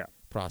teams. Yeah.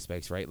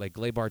 Prospects, right? Like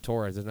Gleyber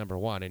Torres is number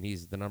 1, and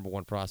he's the number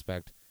 1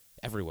 prospect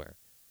everywhere.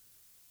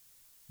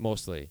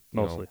 Mostly.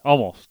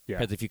 Almost. Yeah.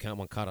 Because if you count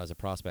Moncada as a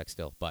prospect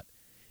still. But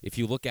if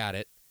you look at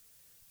it,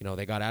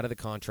 they got out of the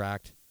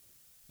contract.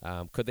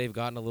 Could they have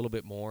gotten a little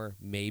bit more?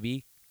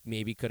 Maybe.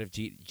 Maybe could have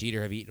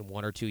Jeter have eaten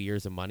 1 or 2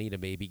 years of money to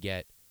maybe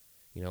get,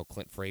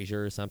 Clint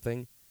Frazier or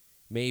something.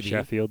 Maybe.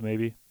 Sheffield,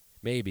 maybe.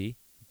 Maybe.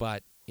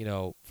 But,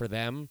 for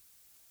them,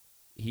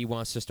 he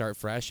wants to start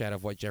fresh out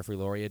of what Jeffrey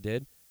Loria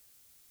did.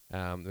 There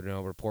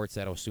are reports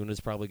that Osuna's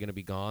probably going to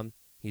be gone.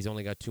 He's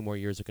only got 2 more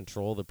years of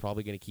control. They're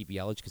probably going to keep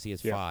Yelich because he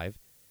has 5.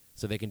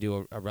 So they can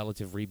do a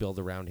relative rebuild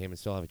around him and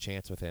still have a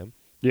chance with him.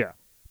 Yeah.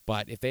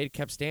 But if they had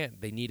kept Stanton,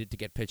 they needed to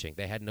get pitching.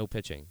 They had no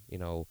pitching.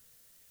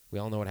 We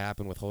all know what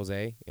happened with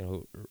Jose.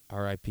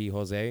 R.I.P.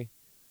 Jose.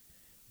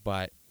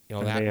 But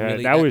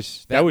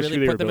that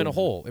really put them in a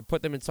hole. It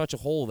put them in such a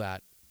hole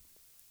that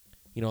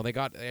they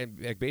got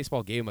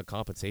baseball gave him a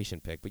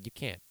compensation pick, but you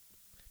can't.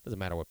 Doesn't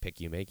matter what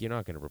pick you make, you're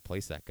not going to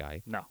replace that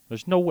guy. No,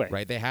 there's no way.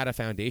 Right? They had a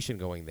foundation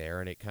going there,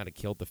 and it kind of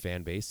killed the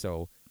fan base.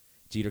 So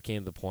Jeter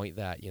came to the point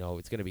that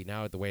it's going to be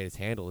now the way it's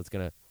handled, it's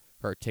going to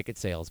hurt ticket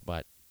sales,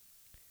 but.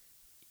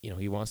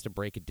 He wants to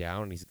break it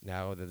down. And he's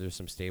now that there's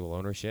some stable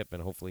ownership,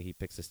 and hopefully he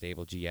picks a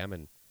stable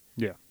GM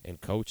and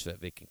coach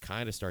that they can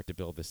kind of start to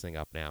build this thing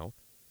up now.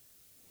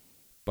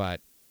 But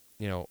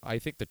I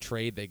think the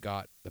trade they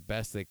got the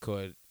best they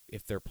could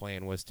if their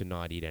plan was to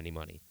not eat any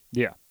money.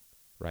 Yeah,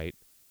 right.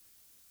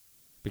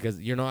 Because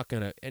you're not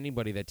gonna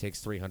anybody that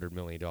takes $300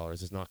 million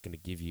is not going to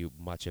give you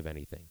much of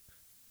anything.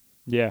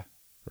 Yeah.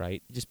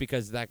 Right. Just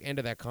because that end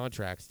of that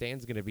contract,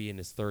 Stan's going to be in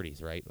his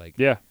 30s, right? Like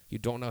you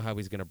don't know how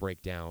he's going to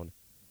break down.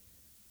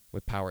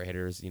 With power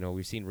hitters,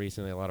 we've seen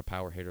recently a lot of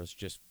power hitters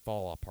just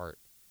fall apart,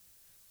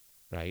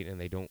 right?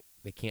 And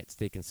they can't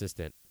stay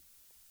consistent.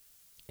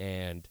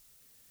 And,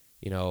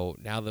 now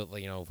that,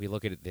 if we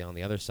look at it on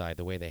the other side,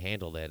 the way they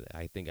handled it,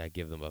 I think I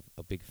give them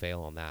a big fail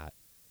on that.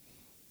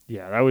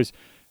 Yeah, that was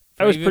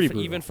pretty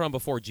brutal. Even from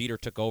before Jeter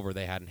took over,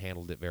 they hadn't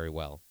handled it very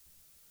well.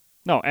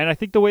 No, and I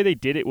think the way they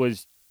did it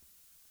was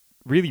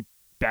really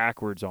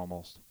backwards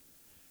almost.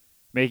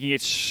 Making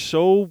it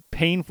so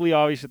painfully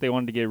obvious that they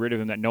wanted to get rid of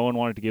him that no one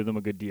wanted to give them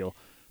a good deal.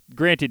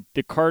 Granted,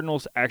 the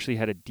Cardinals actually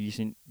had a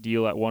decent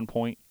deal at one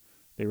point.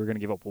 They were going to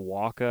give up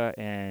Waka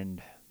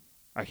and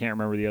I can't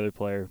remember the other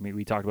player.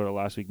 We talked about it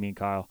last week, me and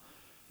Kyle.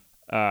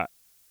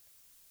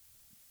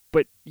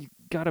 But you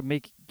got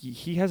to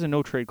he has a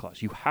no-trade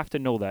clause. You have to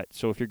know that.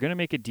 So if you're going to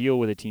make a deal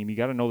with a team, you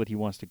got to know that he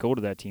wants to go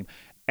to that team.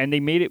 And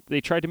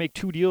they tried to make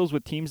 2 deals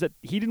with teams that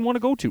he didn't want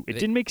to go to. It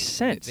didn't make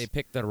sense. They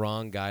picked the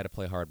wrong guy to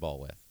play hardball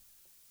with.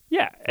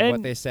 Yeah, and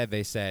what they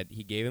said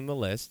he gave him the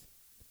list,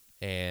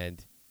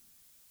 and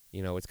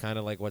it's kind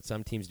of like what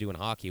some teams do in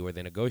hockey, where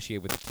they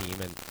negotiate with the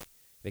team and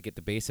they get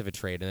the base of a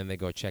trade, and then they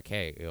go check,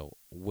 hey,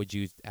 would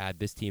you add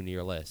this team to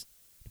your list,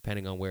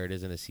 depending on where it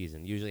is in the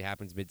season. Usually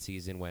happens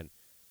mid-season when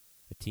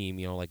a team,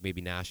 like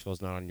maybe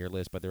Nashville's not on your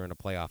list, but they're in a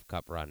playoff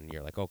cup run, and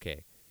you're like,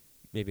 okay,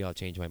 maybe I'll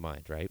change my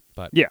mind, right?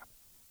 But yeah,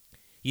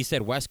 he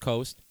said West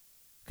Coast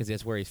because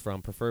that's where he's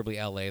from, preferably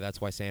L.A. That's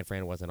why San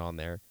Fran wasn't on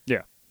there.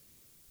 Yeah.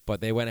 But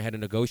they went ahead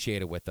and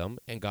negotiated with them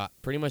and got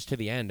pretty much to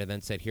the end and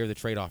then said, here are the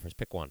trade offers,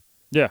 pick one.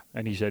 Yeah,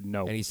 and he said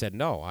no. And he said,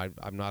 no,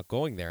 I'm not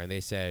going there. And they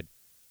said,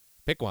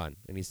 pick one.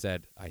 And he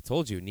said, I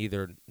told you,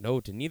 no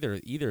to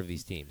either of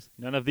these teams.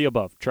 None of the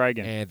above. Try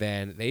again. And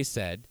then they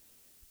said,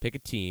 pick a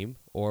team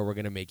or we're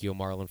going to make you a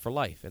Marlin for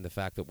life. And the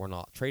fact that we're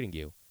not trading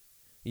you,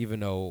 even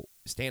though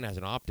Stan has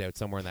an opt-out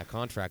somewhere in that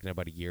contract in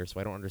about a year, so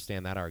I don't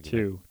understand that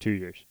argument. 2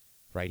 years.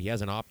 Right, he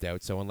has an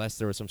opt-out, so unless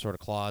there was some sort of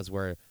clause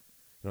where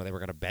they were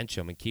going to bench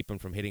him and keep him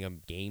from hitting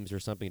him games or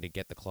something to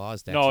get the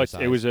clause to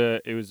exercise.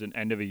 It was an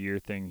end of a year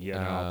thing. He had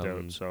an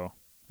opt-out, so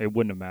it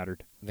wouldn't have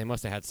mattered. They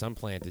must have had some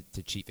plan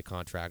to cheat the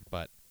contract,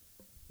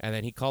 and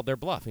then he called their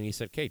bluff and he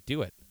said, "Okay,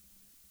 do it."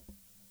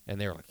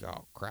 And they were like,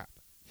 "Oh crap."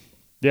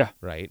 Yeah.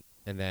 Right.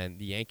 And then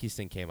the Yankees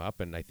thing came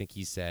up, and I think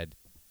he said,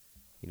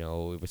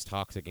 it was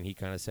toxic, and he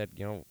kind of said,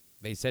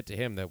 they said to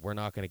him that we're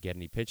not going to get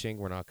any pitching,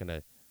 we're not going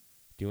to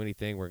do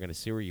anything, we're going to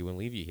sewer you and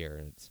leave you here.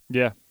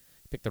 And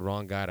picked the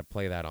wrong guy to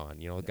play that on.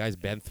 The guy's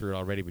been through it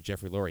already with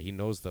Jeffrey Loria. He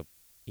knows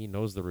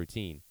the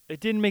routine. It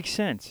didn't make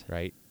sense.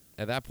 Right?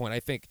 At that point, I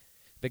think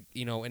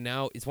and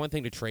now it's one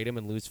thing to trade him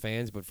and lose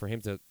fans, but for him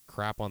to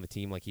crap on the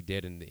team like he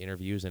did in the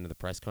interviews and in the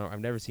press conference,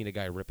 I've never seen a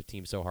guy rip a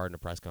team so hard in a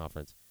press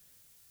conference.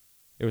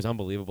 It was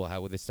unbelievable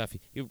how with this stuff,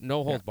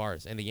 no holds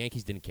bars, and the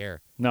Yankees didn't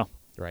care. No.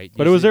 Right?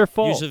 But it was their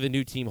fault. Usually the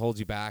new team holds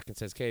you back and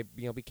says, okay,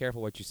 be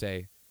careful what you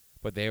say.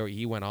 But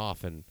he went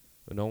off, and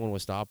no one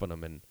was stopping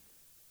him, and,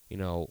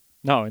 No,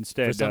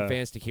 instead. For some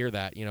fans to hear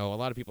that, a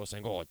lot of people are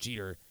saying, "Oh,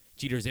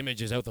 Jeter's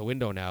image is out the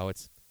window now."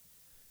 It's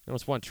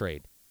one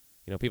trade.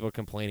 People are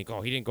complaining,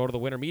 "Oh, he didn't go to the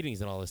winter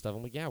meetings and all this stuff."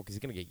 I'm like, "Yeah, because he's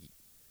gonna get."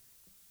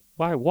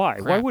 Why? Why?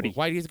 Crap. Why would he?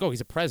 Why does he go?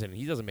 He's a president.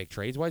 He doesn't make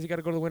trades. Why does he got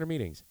to go to the winter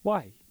meetings?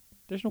 Why?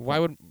 There's no Why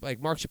point. would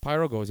like Mark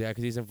Shapiro goes? Yeah,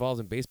 because he's involved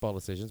in baseball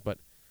decisions, but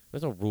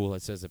there's no rule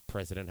that says the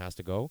president has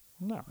to go.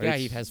 No. Yeah,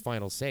 he it's- has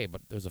final say,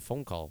 but there's a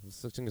phone call. There's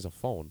such thing as a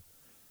phone.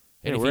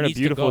 Yeah, And if we're he in a needs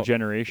to beautiful go,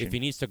 generation. if he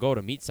needs to go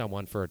to meet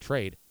someone for a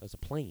trade, there's a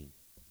plane.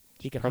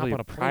 He can hop Probably on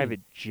a a plane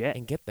private jet.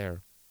 and get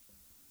there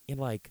in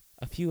like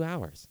a few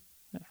hours.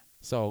 Yeah.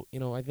 So,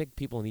 I think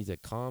people need to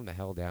calm the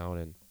hell down.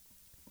 And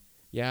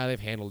yeah, they've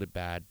handled it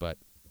bad, but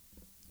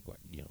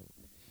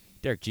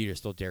Derek Jeter's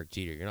still Derek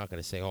Jeter. You're not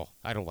going to say, oh,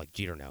 I don't like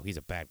Jeter now. He's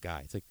a bad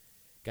guy. It's like,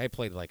 guy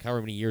played like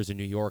however many years in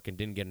New York and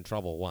didn't get in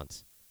trouble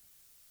once.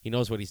 He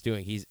knows what he's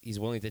doing. He's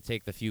willing to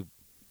take the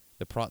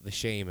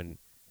shame and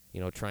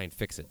try and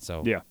fix it.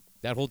 So Yeah.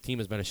 that whole team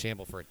has been a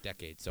shamble for a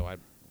decade. So I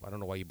don't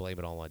know why you blame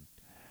it all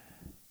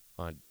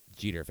on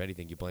Jeter. If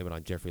anything, you blame it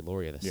on Jeffrey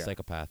Loria, the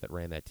psychopath that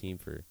ran that team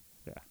for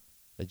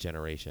a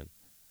generation.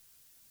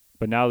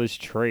 But now this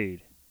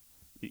trade,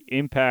 the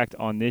impact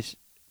on this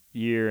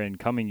year and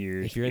coming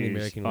years If you're in the is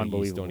American League,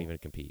 unbelievable. East, don't even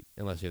compete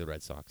unless you're the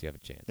Red Sox. You have a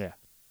chance. Yeah.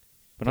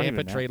 But not Tampa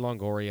even that. trade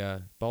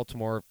Longoria.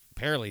 Baltimore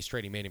apparently is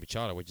trading Manny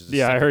Machado, which is a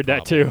Yeah, I separate heard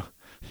that problem. too.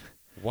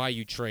 Why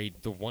you trade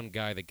the one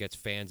guy that gets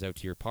fans out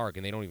to your park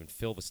and they don't even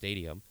fill the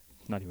stadium,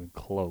 It's not even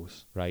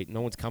close. right?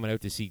 No one's coming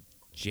out to see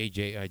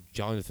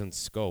Jonathan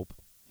Scope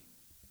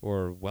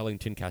or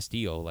Wellington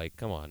Castillo. Like,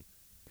 come on,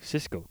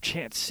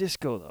 Chance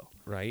Cisco though.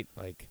 right?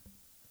 Like,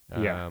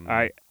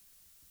 Yeah,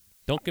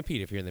 don't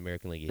compete if you're in the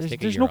American League East.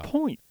 Take a there's year no off.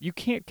 point. You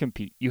can't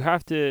compete. You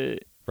have to.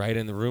 Right,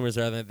 and the rumors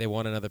are that they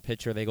want another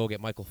pitcher. They go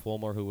get Michael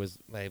Fulmer, who was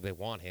they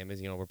want him.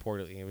 As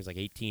reportedly he was like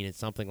 18 and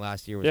something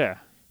last year. Was Yeah.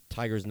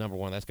 Tigers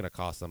 #1. That's going to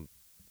cost them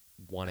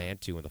 1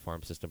 and 2 in the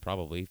farm system.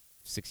 Probably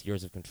 6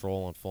 years of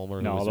control on Fulmer.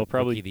 Who No, was they'll a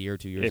probably- rookie of the year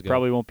 2 years It ago.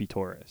 probably won't be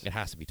Torres. It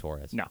has to be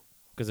Torres. No.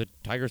 Because the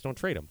Tigers don't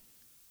trade him.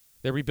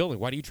 They're rebuilding.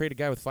 Why do you trade a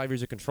guy with 5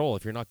 years of control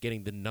if you're not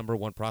getting the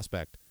 #1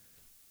 prospect?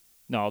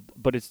 No,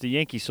 but it's the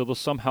Yankees, so they'll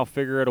somehow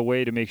figure out a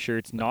way to make sure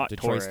it's not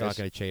Detroit's Torres. not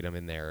going to trade him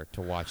in there to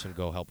watch him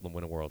go help them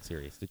win a World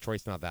Series.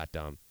 Detroit's not that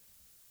dumb.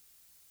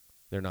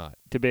 They're not.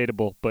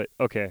 Debatable, but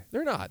okay.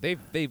 They're not. They.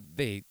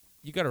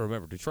 You got to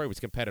remember, Detroit was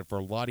competitive for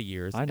a lot of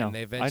years. I know. And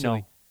they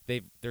eventually,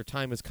 their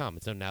time has come.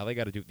 So now they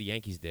got to do what the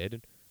Yankees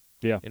did.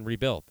 Yeah. And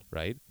rebuild,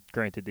 right?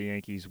 Granted, the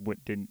Yankees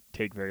didn't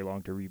take very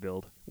long to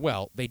rebuild.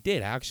 Well, they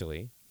did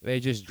actually. They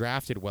just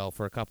drafted well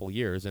for a couple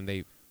years, and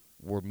they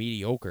were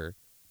mediocre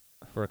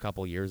for a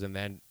couple years, and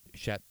then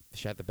shut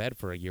the bed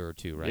for a year or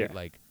two, right? Yeah.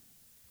 Like,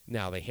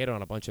 now they hit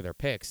on a bunch of their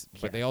picks,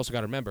 but Yeah. they also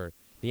got to remember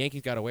the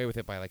Yankees got away with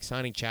it by like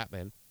signing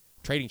Chapman,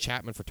 trading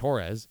Chapman for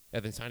Torres,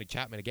 and then signing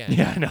Chapman again,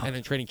 Yeah, I know. and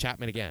then trading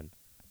Chapman again.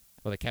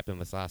 Well, they kept him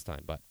this last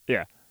time, but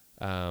Yeah.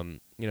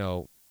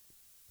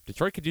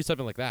 Detroit could do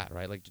something like that,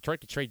 right? Like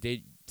Detroit could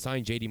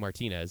sign J.D.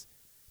 Martinez,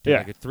 Yeah.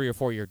 like a 3 or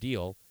 4 year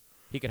deal.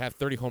 He could have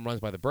 30 home runs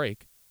by the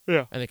break.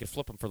 Yeah. And they could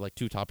flip him for like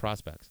 2 top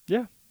prospects.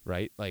 Yeah.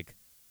 Right? Like,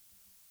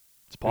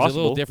 It's it's a little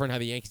possible. different how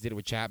the Yankees did it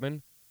with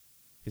Chapman.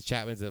 Because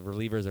Chapman's a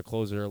reliever, as a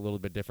closer, a little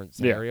bit different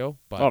scenario.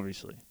 But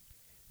Obviously.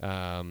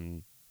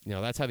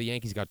 that's how the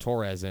Yankees got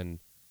Torres. And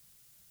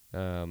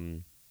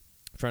I'm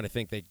trying to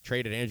think, they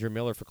traded Andrew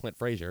Miller for Clint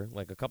Frazier.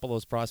 Like, a couple of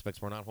those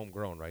prospects were not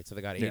homegrown, right? So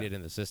they got Yeah. aided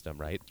in the system,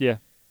 right? Yeah.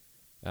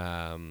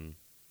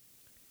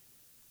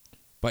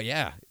 But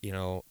yeah,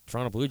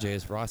 Toronto Blue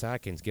Jays, Ross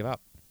Atkins, give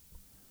up.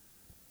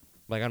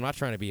 Like, I'm not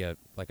trying to be a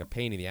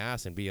pain in the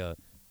ass and be a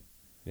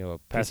pissy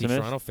Pessimist?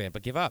 Toronto fan,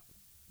 but give up.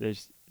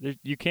 There's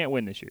you can't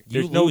win this year. You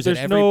There's lose there's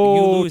at no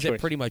you lose choice. at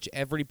pretty much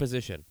every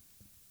position.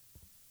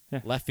 Yeah.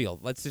 Left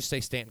field. Let's just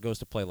say Stanton goes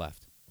to play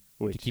left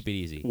Which to keep it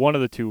easy. one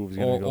of the two was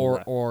going to go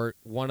left. Or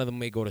one of them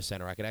may go to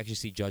center. I could actually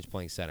see Judge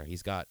playing center.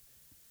 He's got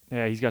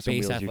Yeah, he's got some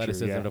base wheels. You're true.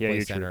 athleticism Yeah, to yeah, play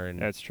you're center, true. and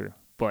That's true.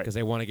 But because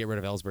they want to get rid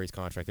of Ellsbury's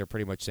contract. They're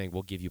pretty much saying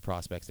we'll give you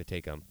prospects to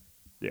take him.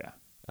 yeah.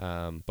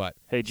 But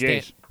Hey,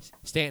 Jace.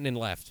 Stanton in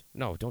left.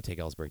 No, don't take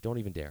Ellsbury. Don't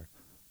even dare.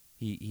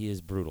 He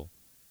is brutal.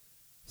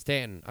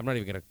 Stanton, I'm not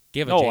even going to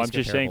give a No, Jace I'm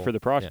just saying comparable. for the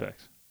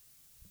prospects.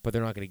 But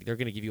they're not going to. They're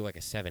going to give you like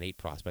a 7-8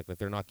 prospect. Like,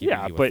 they're not giving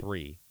Yeah, you a but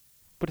 3.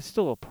 But it's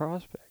still a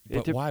prospect.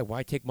 But why?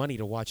 Why take money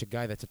to watch a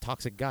guy that's a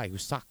toxic guy who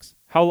sucks?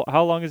 How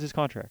long is his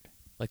contract?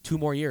 Like 2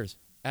 more years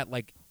at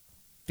like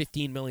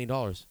 $15 million.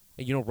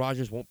 And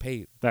Rogers won't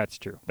pay. That's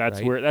true.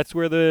 That's Right?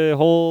 where the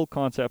whole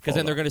concept. Because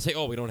then falls they're off. going to say,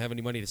 oh, we don't have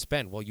any money to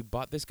spend. Well, you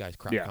bought this guy's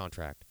crap Yeah.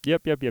 contract.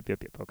 Yep.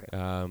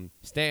 Okay.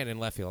 Stanton in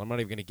left field. I'm not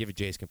even going to give a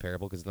Jace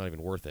comparable because it's not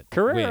even worth it.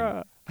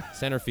 Carrera. Win.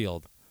 Center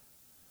field.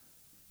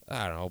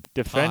 I don't know. Tie.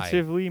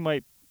 Defensively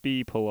might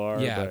be Pilar.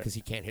 Yeah, but because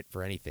he can't hit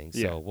for anything. So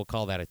Yeah. we'll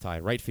call that a tie.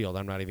 Right field,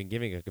 I'm not even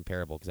giving a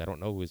comparable because I don't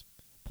know who's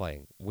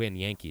playing. Win,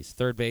 Yankees.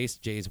 Third base,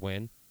 Jays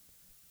win.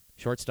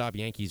 Shortstop,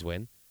 Yankees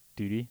win.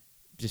 Duty.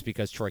 Just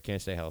because Troy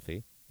can't stay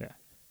healthy. Yeah.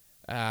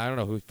 I don't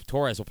know who.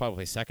 Torres will probably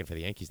play second for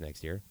the Yankees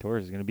next year.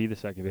 Torres is going to be the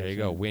second base. There you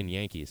go. Win,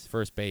 Yankees.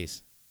 First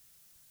base.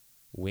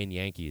 Win,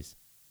 Yankees.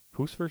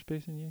 Who's first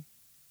base in Yankees?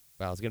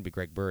 Well, it's going to be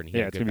Greg Bird, and he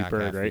Yeah, had a it's good gonna be back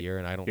Bird, half of right? the year,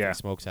 and I don't Yeah. think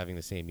Smoke's having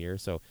the same year.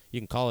 So you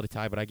can call it a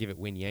tie, but I give it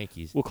win,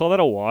 Yankees. We'll call that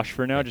a wash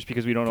for now, Yeah. just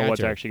because we don't know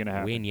what's Catcher, actually going to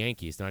happen. Win,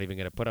 Yankees. Not even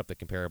going to put up the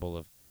comparable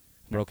of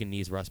broken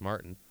knees, Russ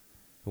Martin.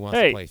 who wants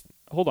to play.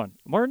 Hold on.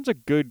 Martin's a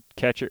good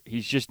catcher.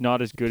 He's just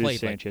not as good as Played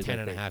Sanchez. like 10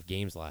 I and a think. half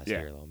games last Yeah.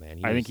 year, though, man.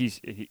 I think he's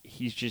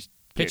just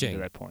getting pitching to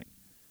that point.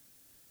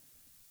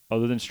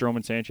 Other than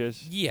Stroman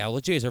Sanchez, Yeah, well,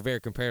 the Jays are very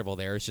comparable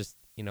there. It's just,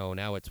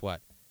 now it's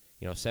what?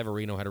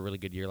 Severino had a really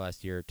good year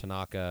last year.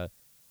 Tanaka,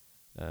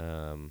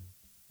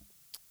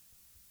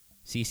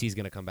 CC's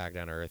going to come back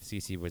down to earth.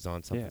 CC was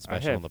on something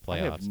special in the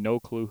playoffs. I have no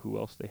clue who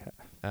else they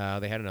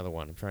have. They had another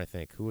one. I'm trying to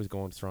think. Who was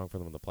going strong for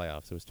them in the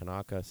playoffs? It was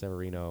Tanaka,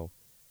 Severino.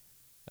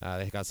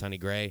 They got Sonny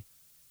Gray.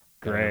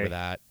 Gotta remember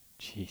that.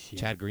 Jeez, yeah.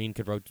 Chad Green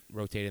could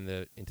rotate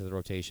into the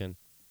rotation.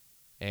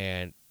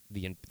 And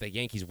the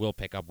Yankees will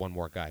pick up one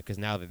more guy because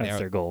now that That's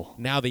their goal.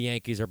 Now the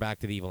Yankees are back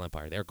to the evil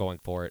empire. They're going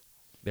for it.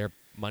 They're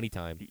money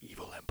time. The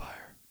evil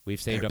empire.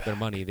 We've saved up their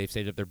money. They've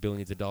saved up their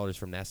billions of dollars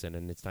from Nesson,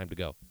 and it's time to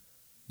go.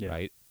 Yeah.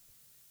 Right?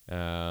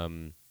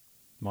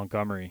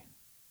 Montgomery.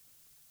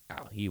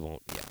 Oh, he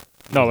won't. Yeah.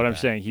 No, but I'm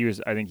saying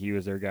I think he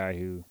was their guy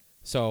who.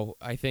 So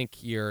I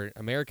think your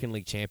American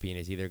League champion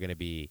is either going to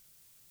be.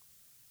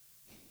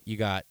 You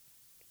got.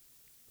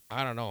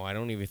 I don't know. I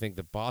don't even think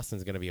that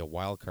Boston's going to be a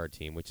wild card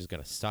team, which is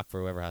going to suck for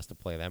whoever has to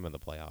play them in the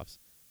playoffs.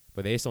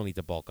 But they still need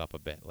to bulk up a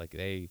bit. Like,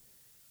 they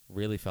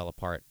really fell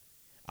apart.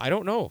 I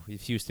don't know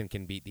if Houston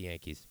can beat the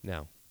Yankees.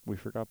 No. We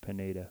forgot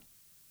Pineda.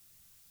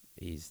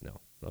 No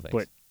thanks.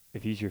 But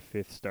if he's your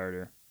fifth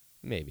starter.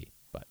 Maybe,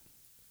 but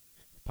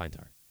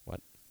Pintar.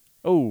 What?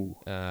 Oh.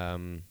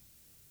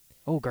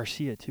 Oh,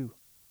 Garcia, too.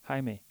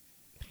 Jaime.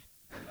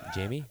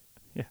 Jamie?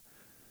 Yeah.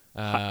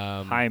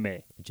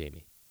 Jaime.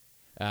 Jamie.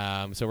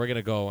 So we're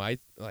gonna go. I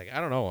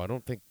don't know. I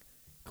don't think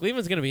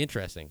Cleveland's gonna be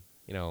interesting.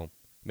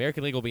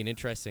 American League will be an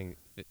interesting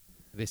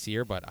this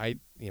year, but I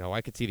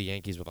could see the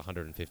Yankees with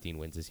 115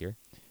 wins this year.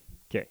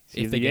 Okay, so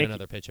if they get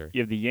another pitcher.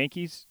 You have the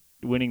Yankees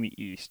winning the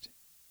East,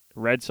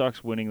 Red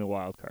Sox winning the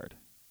wild card,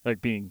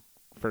 like being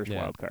first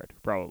wild card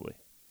probably.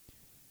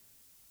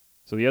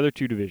 So the other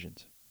two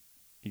divisions,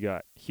 you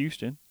got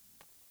Houston.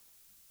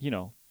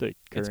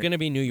 It's going to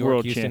be New York,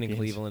 world Houston, champions. and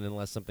Cleveland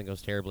unless something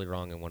goes terribly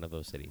wrong in one of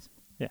those cities.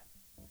 Yeah.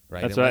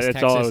 Right?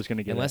 That's all I was going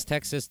to get Unless at.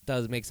 Texas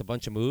makes a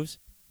bunch of moves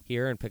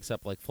here and picks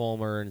up like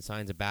Fulmer and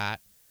signs a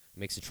bat,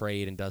 makes a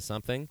trade and does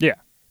something. Yeah.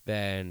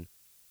 Then,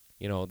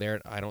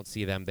 I don't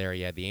see them there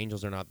yet. The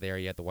Angels are not there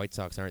yet. The White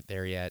Sox aren't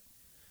there yet.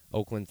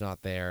 Oakland's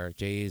not there.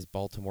 Jays,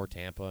 Baltimore,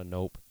 Tampa,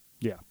 nope.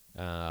 Yeah.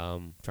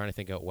 Trying to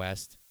think out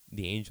west.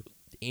 The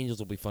Angels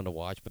will be fun to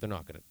watch, but they're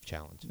not going to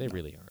challenge. They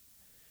really aren't.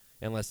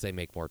 Unless they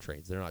make more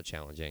trades. They're not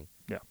challenging.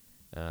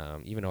 Yeah.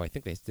 Even though I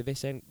think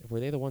were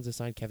they the ones that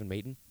signed Kevin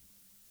Maton?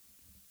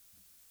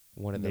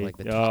 One of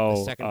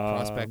the second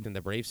prospect in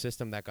the Brave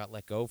system that got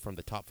let go from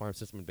the top farm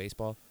system in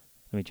baseball.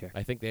 Let me check.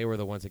 I think they were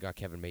the ones that got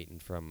Kevin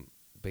Maton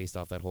based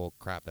off that whole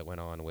crap that went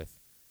on with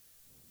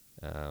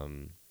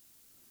in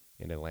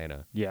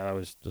Atlanta. Yeah, that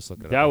was just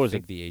looking. That was I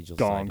think the Angels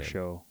gong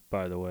show,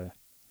 by the way.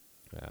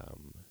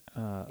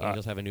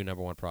 Angels have a new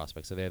number one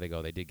prospect, so there they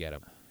go. They did get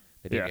him.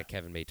 They did get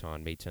Kevin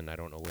Maton. Maton, I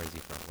don't know where is he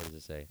from. What does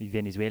it say?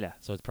 Venezuela.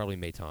 So it's probably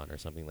Maton or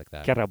something like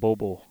that.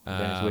 Carabobo,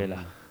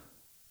 Venezuela.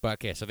 But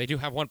okay, so they do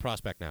have one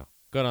prospect now.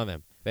 Good on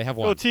them. They have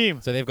one. Go team.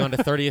 So they've gone to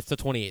 30th to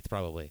 28th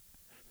probably.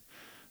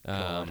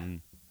 But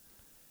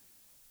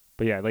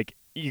yeah, like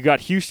you got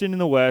Houston in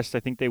the West.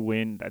 I think they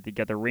win. I think you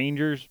got the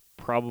Rangers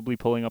probably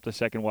pulling up the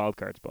second wild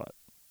card spot.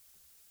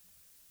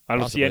 I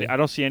don't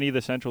see any of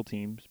the Central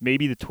teams.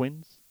 Maybe the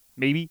Twins.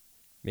 Maybe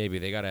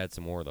they got to add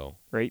some more though.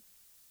 Right.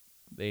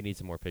 They need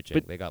some more pitching.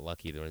 But they got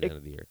lucky during the end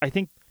of the year. I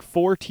think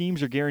 4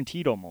 teams are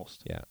guaranteed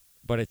almost. Yeah,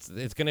 but it's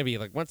going to be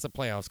like once the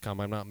playoffs come,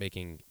 I'm not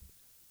making.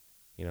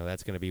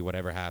 That's going to be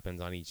whatever happens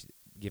on each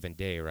given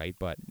day, right?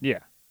 But yeah.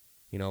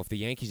 If the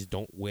Yankees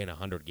don't win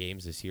 100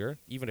 games this year,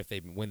 even if they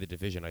win the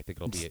division, I think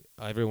it'll be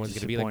everyone's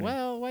going to be like,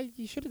 "Well, why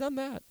you should have done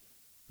that."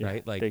 Yeah,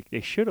 right? Like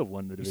they should have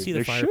won the division. You see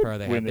the firepower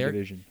they have. The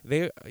division.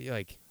 They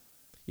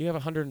you have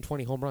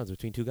 120 home runs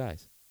between two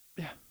guys.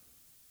 Yeah.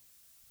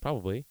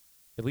 Probably.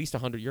 At least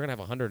 100. You're going to have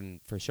 100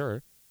 for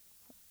sure.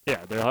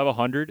 Yeah, they'll have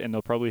 100 and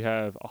they'll probably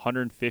have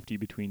 150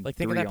 between think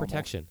of that almost.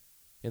 protection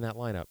in that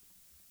lineup.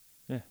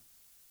 Yeah.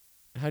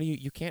 How do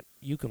you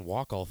can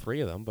walk all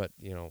 3 of them, but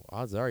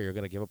odds are you're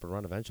going to give up a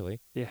run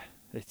eventually. Yeah,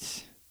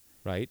 it's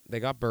right.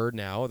 They got Bird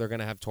now. They're going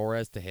to have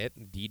Torres to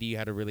hit. Didi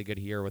had a really good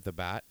year with the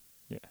bat.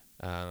 Yeah.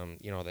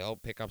 They'll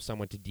pick up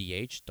someone to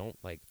DH.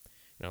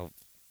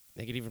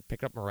 They could even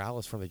pick up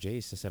Morales from the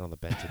Jays to sit on the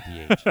bench at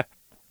DH.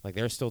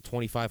 There's still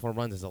 25 home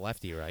runs as a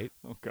lefty, right?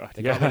 Oh God.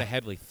 They got rid of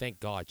Headley. Thank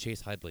God.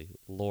 Chase Headley.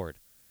 Lord,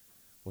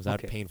 was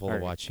that painful to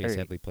watch Chase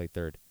Headley play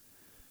third.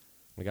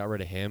 We got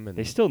rid of him, and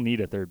they still need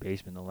a third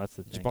baseman, though. That's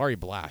the thing. Jabari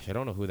Blash. I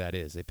don't know who that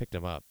is. They picked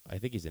him up. I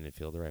think he's an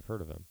infielder. I've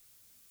heard of him.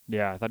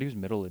 Yeah, I thought he was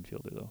middle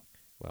infielder, though.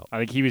 Well, I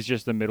think he was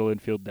just the middle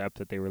infield depth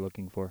that they were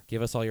looking for.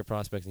 Give us all your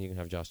prospects, and you can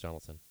have Josh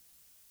Donaldson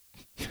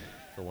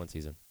for one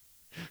season.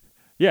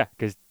 Yeah,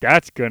 because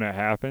that's going to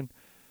happen.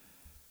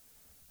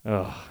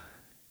 Oh.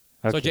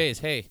 Okay. So, Jays,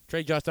 hey,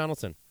 trade Josh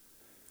Donaldson.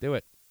 Do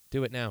it.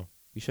 Do it now.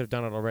 You should have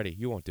done it already.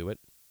 You won't do it.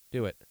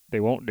 Do it. They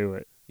won't do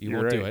it. You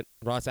won't do it.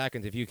 Ross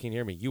Atkins, if you can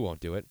hear me, you won't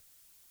do it.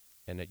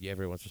 And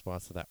everyone's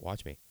response to that,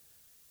 watch me.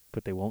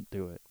 But they won't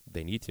do it.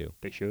 They need to.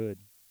 They should.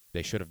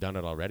 They should have done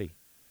it already.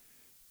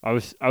 I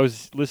was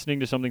listening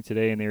to something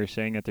today, and they were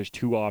saying that there's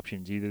two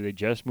options. Either they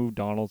just move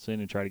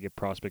Donaldson and try to get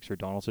prospects for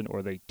Donaldson,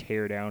 or they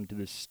tear down to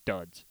the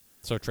studs.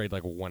 So trade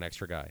like one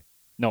extra guy.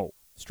 No.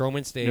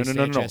 Stroman stays.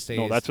 No. Sanchez stays.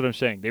 No, that's what I'm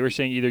saying. They were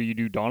saying either you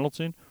do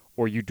Donaldson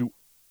or you do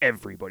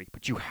everybody,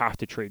 but you have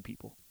to trade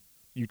people.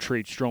 You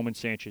trade Stroman,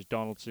 Sanchez,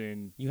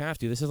 Donaldson. You have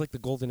to. This is like the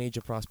golden age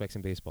of prospects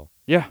in baseball.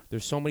 Yeah.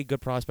 There's so many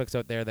good prospects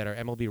out there that are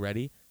MLB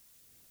ready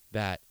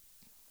that,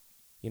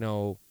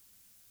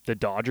 The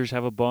Dodgers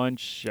have a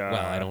bunch. well,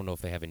 I don't know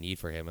if they have a need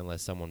for him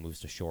unless someone moves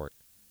to short.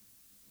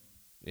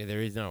 Yeah, there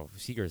is no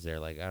Seager's there.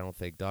 Like, I don't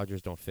think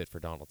Dodgers don't fit for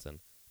Donaldson.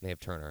 They have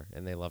Turner,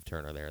 and they love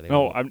Turner there.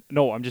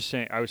 I'm just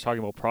saying. I was talking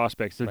about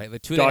prospects. The right, the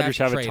two Dodgers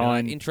they have to a trade,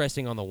 ton.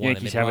 Interesting on the one.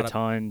 Yankees have a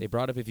ton. They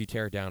brought up if you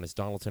tear it down, it's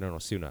Donaldson and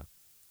Osuna.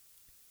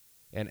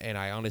 And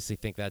I honestly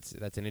think that's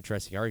an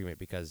interesting argument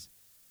because,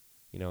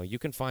 you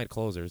can find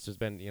closers. There's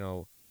been,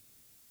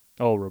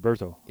 Oh,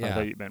 Roberto. I Yeah.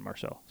 thought you meant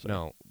Marcel. Sorry.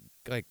 no,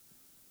 like,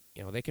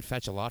 they could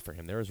fetch a lot for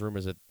him. There was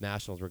rumors that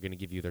Nationals were going to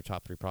give you their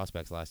top 3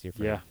 prospects last year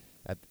for him.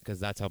 Because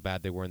that's how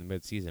bad they were in the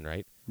midseason,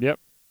 right? Yep.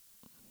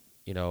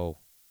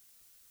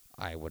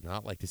 I would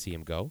not like to see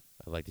him go.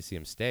 I'd like to see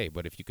him stay.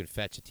 But if you can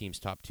fetch a team's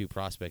top 2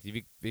 prospects,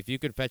 if you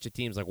could fetch a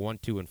team's like 1,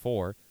 2, and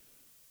 4,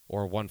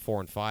 or 1, 4,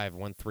 and 5,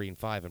 1, 3, and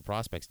 5 in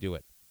prospects, do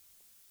it.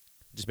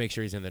 Just make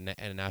sure he's in the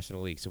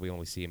National League, so we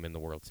only see him in the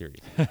World Series,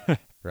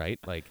 right?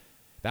 Like,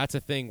 that's a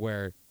thing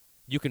where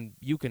you can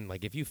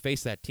like if you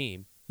face that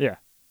team, Yeah.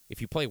 if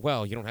you play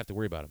well, you don't have to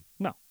worry about him.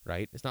 No.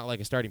 Right? It's not like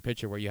a starting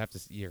pitcher where you're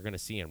going to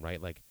see him, right?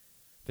 Like,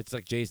 if it's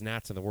like Jay's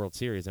Nats in the World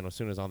Series and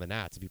Osuna's on the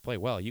Nats, if you play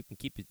well, you can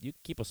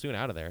keep Osuna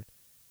out of there.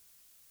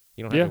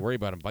 You don't have to worry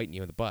about him biting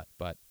you in the butt.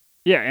 But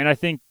Yeah, and I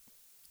think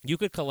you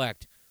could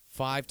collect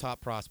 5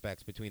 top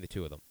prospects between the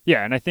two of them.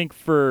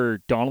 for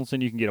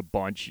Donaldson you can get a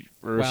bunch.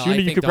 For Well, Osuna I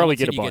you think could probably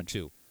Donaldson get a you bunch.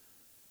 2.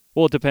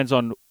 Well, it depends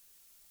on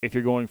if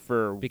you're going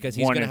for Because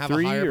he's 1 gonna and have a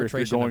 3, higher or if you're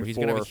arbitration going number. He's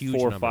gonna for have a huge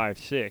 4, number. 5,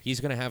 6. He's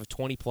going to have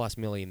 $20+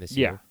 million this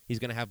Yeah. year. He's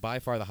going to have by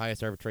far the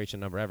highest arbitration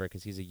number ever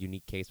because he's a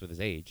unique case with his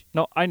age.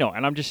 No, I know,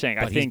 and I'm just saying.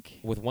 But I think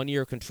with 1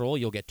 year of control,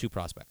 you'll get 2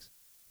 prospects.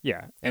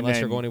 yeah, and unless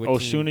then you're going to a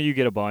Osuna, team- you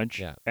get a bunch.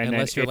 Yeah, and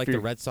unless then you're if like the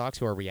Red Sox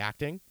who are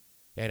reacting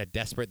and a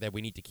desperate that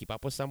we need to keep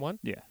up with someone.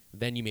 Yeah.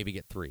 Then you maybe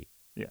get 3.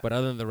 Yeah. But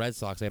other than the Red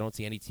Sox, I don't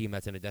see any team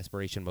that's in a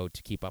desperation mode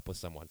to keep up with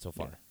someone so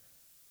far.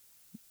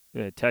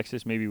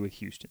 Texas, maybe with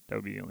Houston, that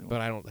would be the only one. But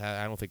I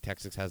don't think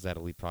Texas has that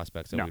elite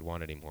prospects that No. we'd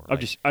want anymore. I'm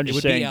Like, just it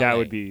would saying be that LA.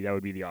 would be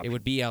the option. It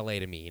would be LA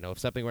to me. If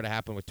something were to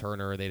happen with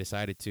Turner, or they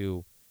decided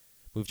to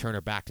move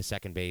Turner back to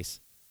second base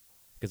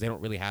because they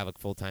don't really have a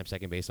full-time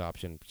second base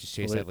option. Just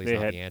Chase Utley's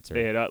not the answer.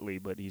 They had Utley,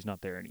 but he's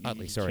not there anymore.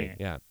 Utley, sorry, Can't.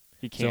 yeah.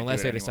 He can't. So unless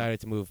do they it anymore. decided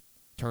to move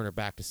Turner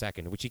back to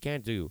second, which he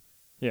can do,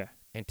 Yeah.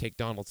 and take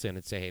Donaldson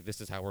and say, hey, this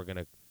is how we're going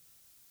to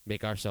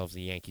make ourselves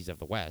the Yankees of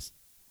the West,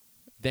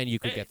 then you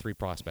could get 3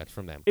 prospects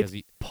from them. It's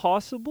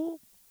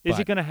possible. Is it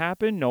But- going to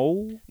happen?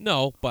 No.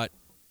 No, but,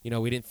 we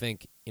didn't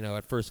think,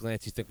 at first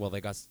glance, you think, well,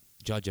 they got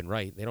Judge and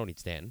Wright. They don't need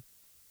Stanton.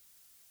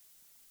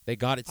 They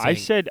got it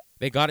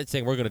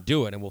saying, we're going to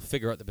do it, and we'll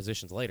figure out the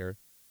positions later.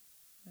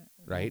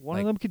 Right? One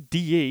of them could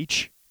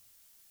DH.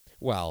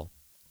 Well,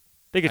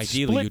 They could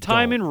ideally, split you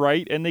time don't. in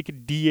right, and they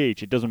could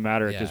DH. It doesn't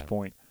matter at this Yeah.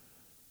 point.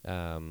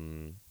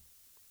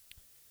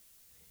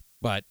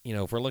 But,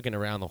 if we're looking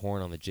around the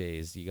horn on the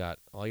Jays, you got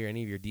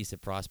any of your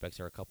decent prospects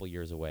are a couple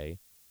years away.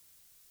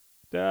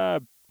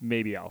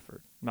 Maybe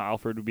Alfred. No,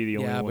 Alfred would be the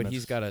only Yeah, one but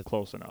he's that's gotta-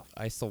 close enough.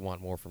 I still want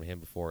more from him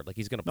before. Like,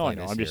 he's going to No, play I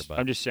know. this I'm year, just but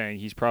I'm just saying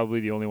he's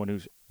probably the only one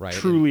who's right,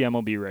 truly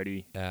MLB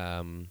ready.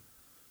 and,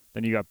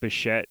 Then you got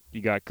Bichette,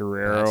 you got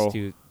Guerrero.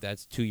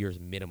 that's 2 years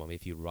minimum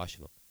if you rush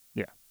them.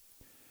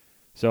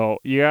 So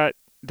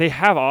they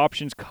have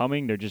options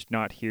coming. They're just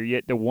not here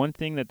yet. The one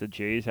thing that the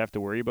Jays have to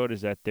worry about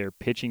is that their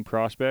pitching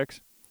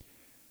prospects,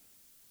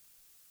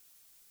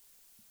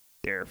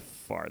 they're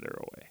farther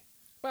away.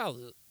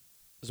 Well,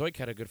 Zoik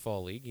had a good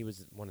fall league. He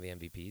was one of the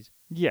MVPs.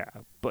 Yeah,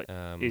 but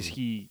is 2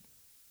 he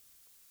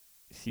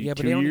Yeah, but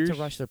 2 they don't years? need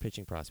to rush their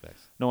pitching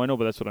prospects. No, I know,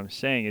 but that's what I'm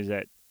saying is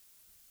that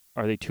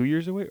are they 2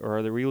 years away or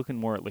are we looking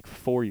more at like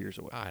 4 years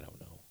away? I don't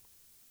know.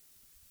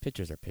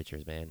 Pitchers are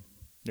pitchers, man.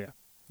 Yeah.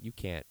 You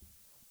can't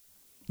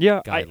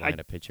Yeah, guideline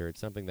a pitcher. It's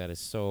something that is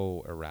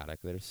so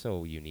erratic, that is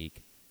so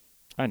unique.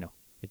 I know.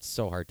 It's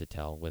so hard to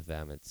tell with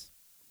them.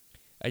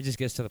 I just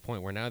gets to the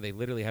point where now they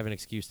literally have an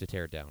excuse to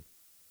tear it down.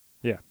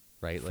 Yeah.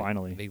 Right? Like,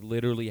 Finally. they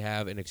literally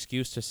have an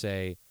excuse to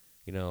say,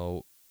 they're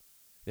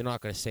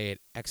not going to say it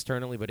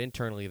externally, but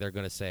internally they're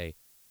going to say,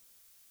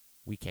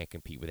 we can't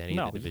compete with any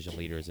No, of the you division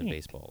leaders in can't.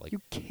 baseball. Like, You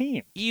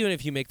can't. even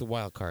if you make the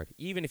wild card,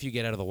 even if you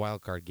get out of the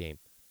wild card game,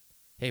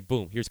 hey,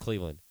 boom, here's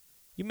Cleveland.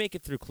 You make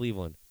it through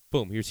Cleveland,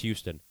 boom, here's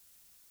Houston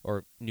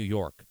or New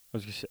York, I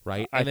was gonna say,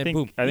 right? I And then think,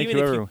 boom, I think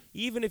even whoever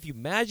if you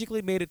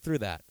magically made it through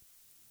that,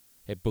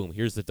 hey, boom,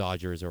 here's the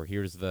Dodgers or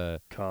here's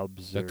the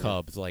Cubs.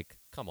 Cubs. Like,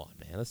 come on,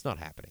 man, that's not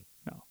happening.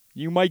 No,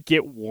 you might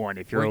get one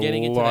if you're We're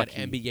getting lucky.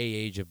 into that NBA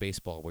age of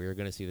baseball where you're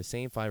going to see the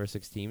same 5 or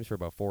 6 teams for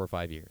about 4 or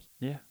 5 years.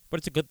 Yeah. But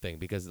it's a good thing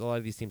because a lot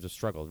of these teams have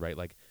struggled, right?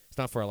 Like, it's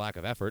not for a lack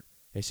of effort.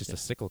 It's just a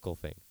cyclical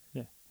thing.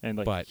 Yeah. And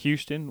like But-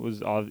 Houston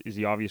is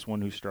the obvious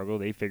one who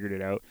struggled. They figured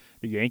it out.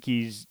 The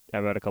Yankees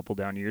have had a couple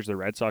down years. The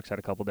Red Sox had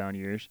a couple down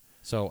years.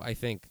 So I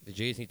think the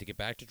Jays need to get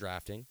back to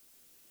drafting,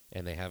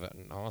 and they have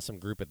an awesome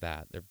group at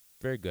that. They're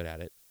very good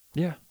at it,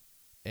 Yeah.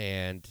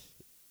 and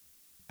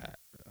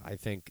I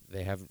think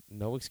they have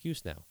no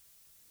excuse now.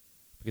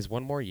 Because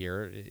one more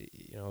year,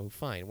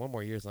 fine. One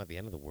more year is not the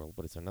end of the world,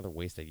 but it's another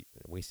wasted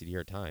year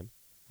of time.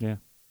 Yeah.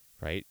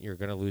 Right? You're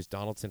going to lose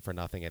Donaldson for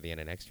nothing at the end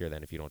of next year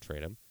then if you don't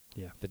trade him.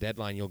 Yeah. The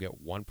deadline, you'll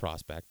get one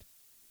prospect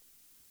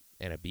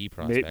and a B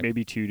prospect.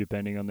 Maybe two,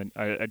 depending on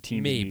a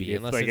team. Maybe, if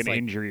unless like it's an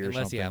injury or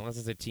something. Yeah, unless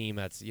it's a team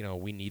that's,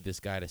 we need this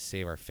guy to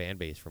save our fan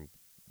base from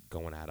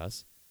going at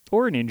us.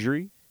 Or an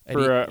injury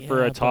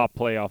for a top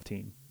playoff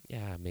team.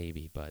 Yeah,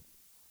 maybe, but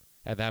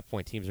at that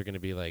point, teams are going to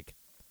be like,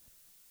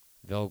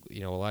 a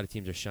lot of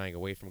teams are shying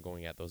away from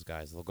going at those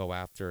guys. They'll go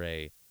after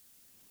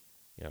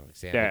example,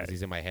 because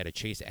he's in my head, a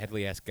Chase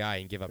Headley-esque guy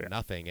and give up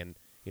nothing, and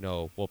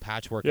we'll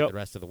patchwork it the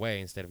rest of the way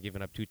instead of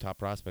giving up two top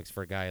prospects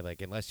for a guy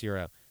like unless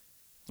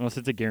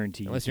it's a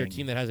guarantee. Unless you're a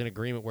team that has an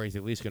agreement where he's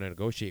at least going to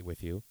negotiate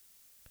with you,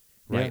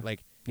 right? Yeah.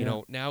 Like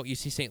now you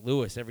see St.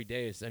 Louis every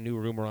day. Is a new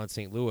rumor on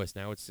St. Louis.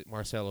 Now it's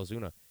Marcell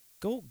Ozuna.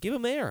 Go give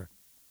him there.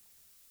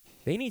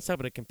 They need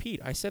somebody to compete.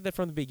 I said that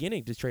from the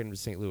beginning to trade him to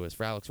St. Louis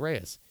for Alex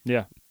Reyes.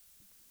 Yeah.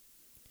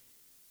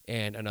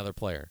 And another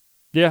player.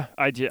 Yeah,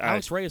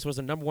 Alex Reyes was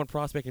the number one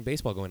prospect in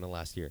baseball going into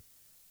last year.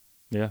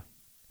 Yeah.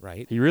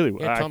 Right? He really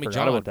was. Yeah, Tommy I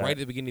John about that. right at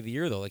the beginning of the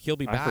year, though. Like, he'll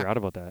be I back forgot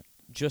about that.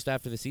 just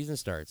after the season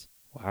starts.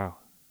 Wow.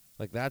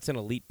 Like, that's an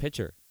elite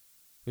pitcher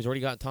who's already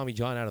gotten Tommy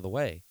John out of the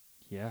way.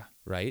 Yeah.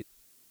 Right?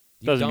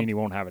 Doesn't mean he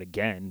won't have it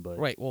again, but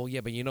right. Well,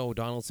 yeah, but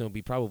Donaldson would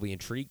be probably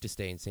intrigued to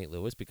stay in St.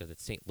 Louis because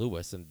it's St.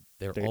 Louis and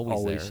they're they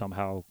always there.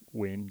 somehow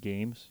win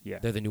games. Yeah.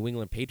 They're the New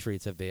England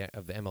Patriots of the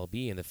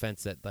MLB in the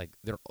sense that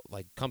they're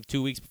come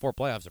 2 weeks before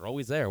playoffs, they're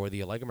always there whether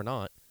you like them or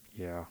not.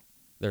 Yeah.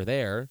 They're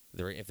there.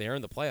 If they're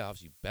in the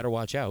playoffs, you better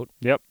watch out.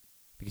 Yep.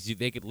 Because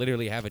they could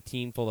literally have a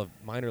team full of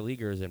minor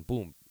leaguers and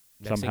boom,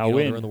 next somehow thing you know,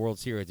 win. they're in the World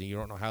Series and you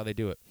don't know how they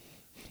do it.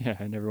 Yeah,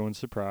 and everyone's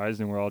surprised,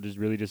 and we're all just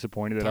really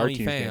disappointed that Tommy our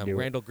team can't Pham, do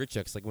Randall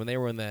Grichuk, when they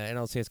were in the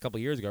NLCS a couple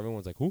of years ago, everyone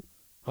was like, "Who?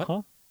 What?"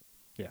 Huh?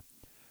 Yeah.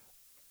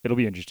 It'll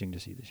be interesting to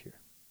see this year.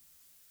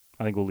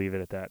 I think we'll leave it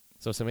at that.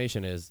 So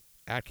summation is,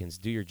 Atkins,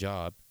 do your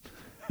job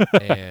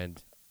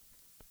and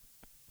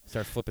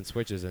start flipping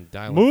switches and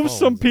dialing Move phones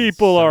some and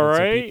people, all summon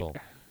some right? people.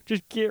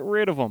 Just get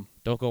rid of them.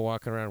 Don't go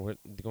walking around,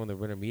 go in the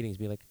winter meetings,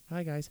 be like,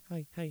 "Hi guys,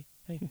 hi.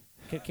 Can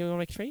we want to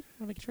make a trade?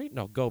 Want to make a trade?"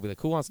 No, go. Be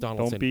like, "Who wants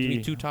Donaldson? Give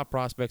me two top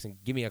prospects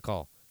and give me a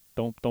call."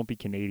 Don't be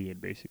Canadian,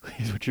 basically,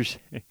 is what you're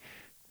saying.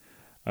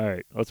 All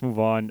right, let's move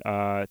on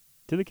to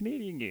the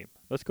Canadian game.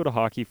 Let's go to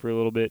hockey for a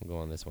little bit. We'll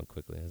go on this one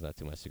quickly. There's not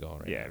too much to go on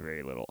right now. Yeah,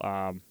 very little.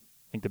 I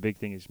think the big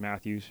thing is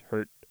Matthews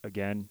hurt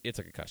again. It's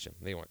a concussion.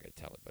 They weren't going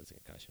to tell it, but it's a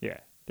concussion. Yeah,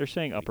 they're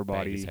saying upper Banged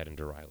body. his head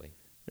into Riley.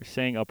 They're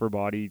saying upper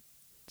body.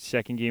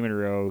 Second game in a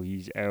row,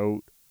 he's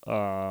out.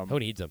 Who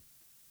needs him?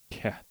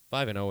 Yeah,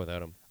 5-0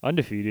 without him.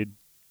 undefeated.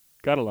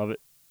 Gotta love it.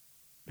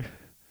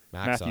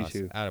 Mac Matthews sauce.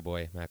 who?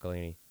 Attaboy,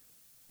 McElhaney.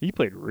 He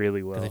played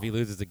really well. Because if he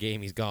loses the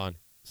game, he's gone.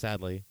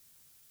 Sadly.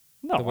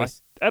 No, The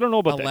West- I don't know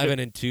about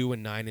 11-2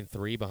 and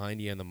 9-3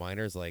 behind you in the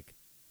minors. I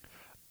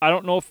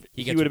don't know if He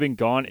he gets- would have been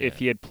gone if yeah.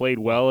 he had played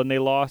well and they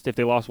lost. If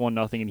they lost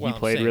 1-0 and Well, he I'm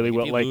played saying, really if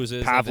well, he like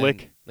loses and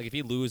Pavlik. then- if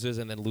he loses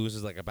and then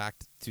loses a back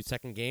to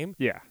second game,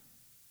 Yeah,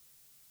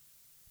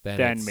 then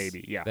then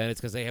maybe. Yeah, Then it's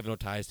because they have no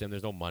ties to him.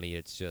 There's no money.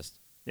 It's just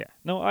yeah.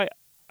 No, I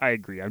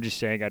agree. I'm just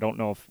saying I don't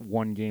know if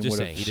one game Just would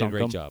saying, have he did a sunk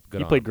great him. job. Good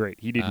He on played him. great.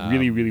 He did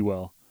really, really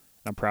well.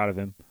 I'm proud of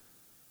him.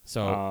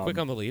 So quick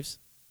on the Leafs.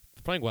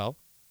 They're playing well.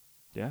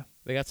 Yeah.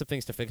 They got some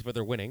things to fix, but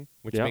they're winning,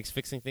 which Yeah. makes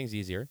fixing things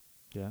easier.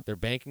 Yeah. They're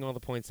banking all the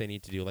points they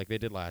need to do like they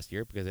did last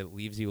year because it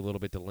leaves you a little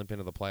bit to limp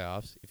into the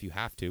playoffs if you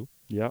have to.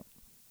 Yeah.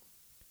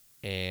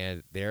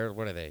 And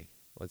what are they?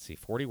 Let's see,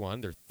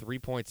 41. They're 3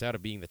 points out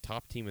of being the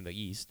top team in the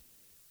East.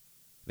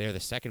 They're the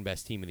second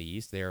best team in the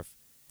East. They're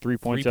 3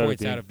 points, 3 out,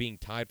 points of out of being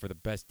tied for the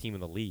best team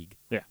in the league.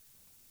 Yeah.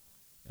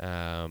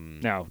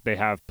 Now they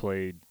have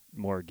played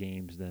more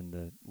games than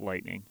the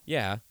Lightning.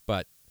 Yeah,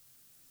 but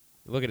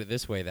look at it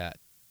this way: that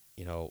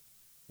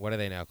what are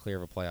they now?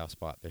 Clear of a playoff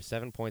spot. They're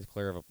 7 points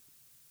clear of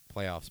a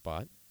playoff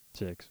spot.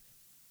 6.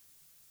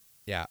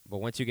 Yeah, but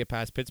once you get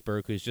past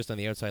Pittsburgh, who's just on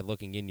the outside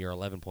looking in, you're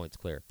 11 points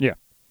clear. Yeah.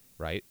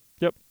 Right?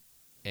 Yep.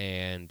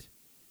 And,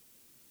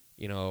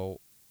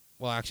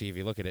 well, actually, if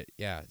you look at it,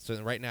 yeah.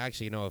 So right now,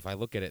 actually, if I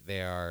look at it,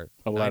 they are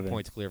 11. 9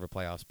 points clear of a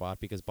playoff spot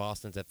because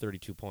Boston's at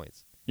 32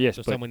 points. Yes,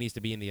 So but someone needs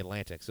to be in the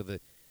Atlantic. So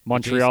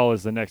Montreal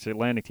is the next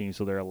Atlantic team,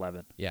 so they're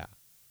 11. yeah.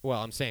 Well,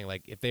 I'm saying,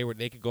 if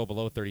they could go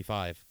below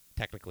 35,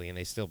 technically, and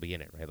they still be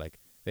in it, right?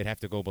 They'd have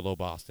to go below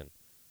Boston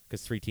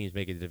because 3 teams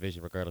make it a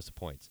division regardless of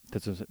points.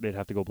 They'd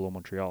have to go below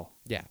Montreal.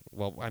 Yeah.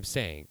 Well, I'm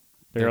saying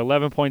They're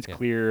 11 points yeah.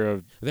 clear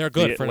of they're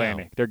good the for now.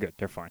 Atlantic. They're good.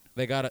 They're fine.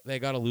 They got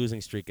a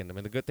losing streak in them,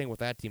 and the good thing with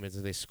that team is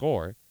that they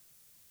score.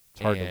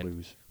 It's hard to And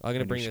lose. I'm going to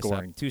when bring you're this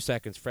scoring. up. 2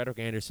 seconds. Frederick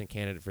Anderson,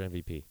 candidate for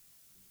MVP.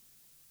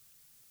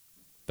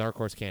 Dark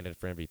horse candidate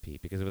for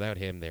MVP because without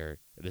him, they're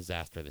a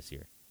disaster this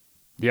year.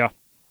 Yeah.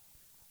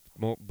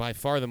 By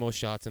far the most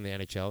shots in the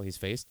NHL he's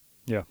faced.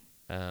 Yeah.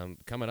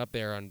 Coming up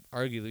there on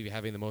arguably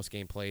having the most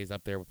game plays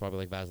up there with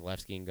probably like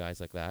Vasilevsky and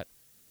guys like that.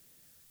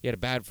 He had a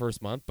bad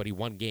first month, but he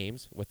won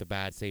games with a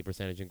bad save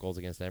percentage and goals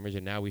against average,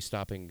 and now he's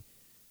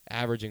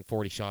averaging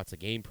 40 shots a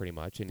game pretty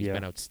much, and he's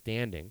been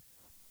outstanding.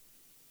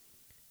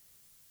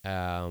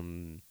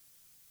 And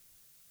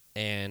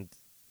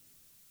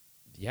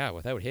yeah,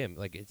 without him,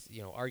 like it's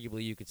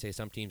arguably you could say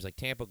some teams like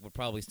Tampa would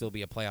probably still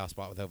be a playoff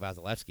spot without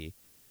Vasilevsky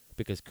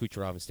because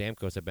Kucherov and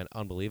Stamkos have been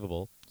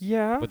unbelievable.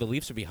 Yeah. But the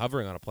Leafs would be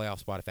hovering on a playoff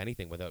spot if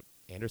anything without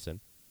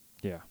Anderson.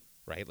 Yeah.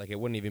 Right? Like it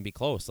wouldn't even be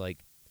close.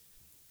 Like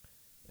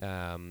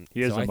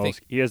he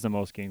has the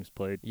most games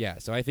played. Yeah,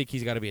 so I think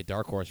he's got to be a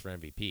dark horse for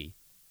MVP.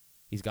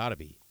 He's got to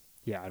be.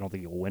 Yeah, I don't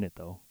think he'll win it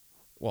though.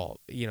 Well,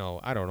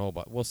 I don't know,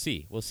 but we'll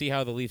see. We'll see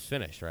how the Leafs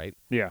finish, right?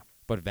 Yeah.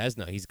 But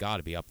Vezina, he's got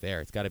to be up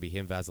there. It's got to be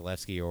him,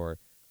 Vasilevsky, or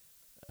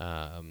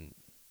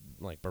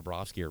like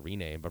Bobrovsky or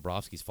Rene. And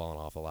Bobrovsky's fallen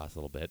off the last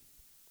little bit.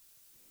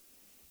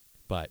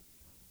 But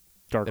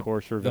dark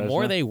horse for Vezina. The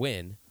more they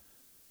win,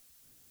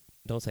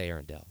 don't say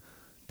Aaron Dell.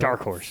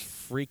 Dark horse.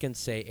 Freaking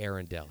say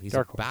Aaron Dell. He's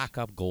dark a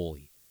backup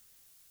goalie.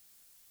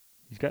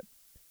 He's got.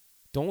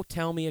 Don't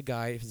tell me a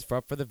guy is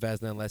up for the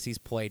Vezina unless he's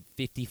played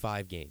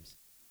 55 games.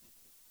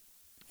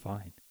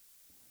 Fine.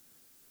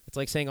 It's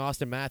like saying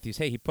Austin Matthews,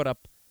 hey, he put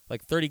up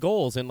like 30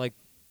 goals in like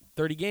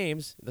 30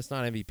 games. That's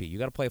not MVP. You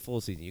got to play a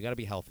full season. You got to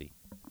be healthy.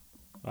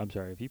 I'm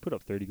sorry. If he put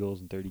up 30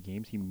 goals in 30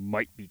 games, he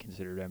might be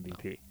considered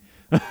MVP.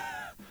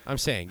 I'm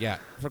saying, yeah.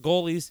 For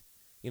goalies,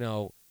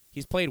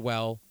 he's played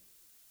well.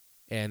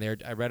 And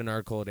I read an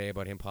article today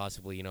about him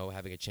possibly,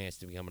 having a chance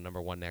to become a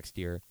number one next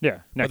year. Yeah.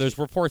 But there's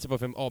reports about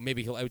him,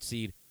 maybe he'll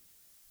outseed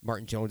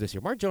Martin Jones this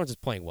year. Martin Jones is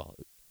playing well.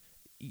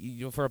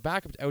 For a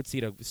backup to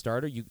outseed a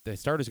starter, the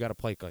starter's got to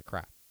play like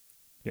crap.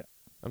 Yeah.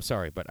 I'm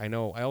sorry, but I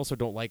also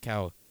don't like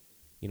how,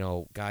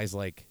 guys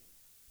like,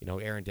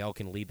 Aaron Dell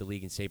can lead the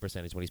league in save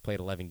percentage when he's played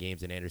 11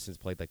 games and Anderson's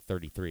played like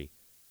 33.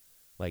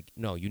 Like,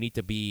 no, you need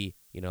to be,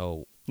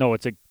 No,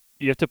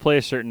 you have to play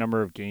a certain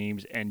number of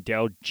games, and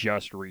Dell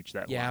just reached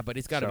that Yeah, line. but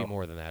it's got to be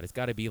more than that. It's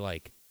got to be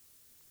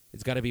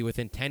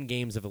within 10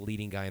 games of a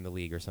leading guy in the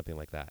league or something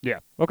like that. Yeah,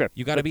 okay.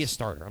 You got to be a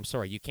starter. I'm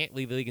sorry. You can't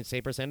lead the league in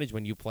save percentage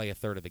when you play a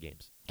third of the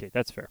games. Okay,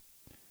 that's fair.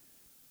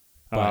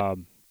 But,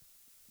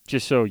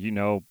 just so you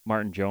know,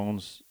 Martin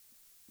Jones,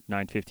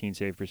 .915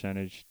 save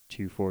percentage,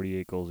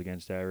 .248 goals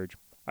against average.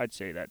 I'd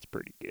say that's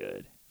pretty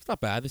good. It's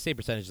not bad. The save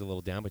percentage is a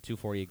little down, but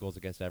 .248 goals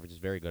against average is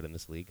very good in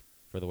this league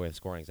for the way the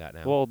scoring's at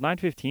now. Well,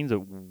 .915 is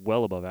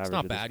well above average. It's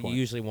not at bad. This point. You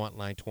usually want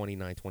 .920,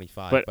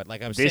 .925. But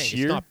like I was saying,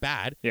 it's not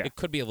bad. Yeah. It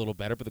could be a little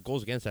better, but the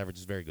goals against average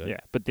is very good. Yeah,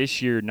 but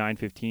this year,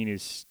 .915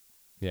 is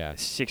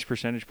 6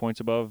 percentage points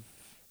above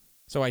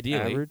So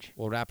ideally, average.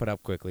 We'll wrap it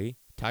up quickly.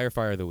 Tire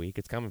Fire of the Week.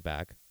 It's coming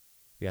back.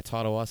 The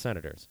Ottawa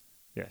Senators.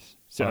 Yes.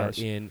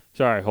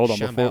 Sorry, hold on.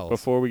 Shambles.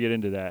 Before we get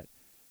into that,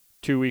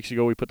 2 weeks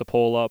ago we put the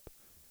poll up.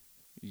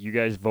 You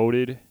guys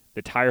voted.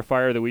 The Tire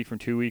Fire of the Week from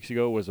 2 weeks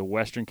ago was a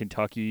Western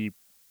Kentucky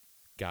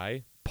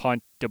guy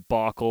punt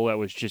debacle that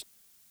was just,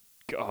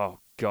 oh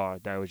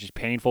God, that was just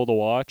painful to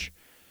watch.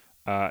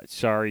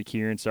 Sorry,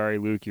 Kieran. Sorry,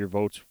 Luke. Your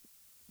votes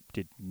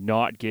did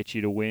not get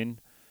you to win.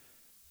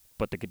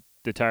 But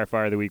the Tire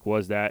Fire of the Week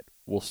was that.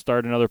 We'll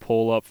start another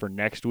poll up for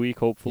next week,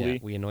 hopefully. Yeah,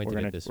 we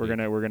anointed it this week.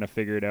 We're gonna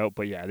figure it out.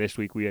 But yeah, this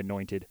week we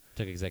anointed.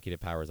 Took executive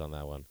powers on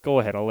that one. Go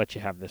ahead. I'll let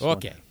you have this one.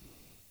 Okay.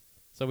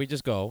 So we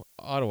just go.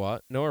 Ottawa,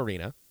 no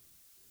arena.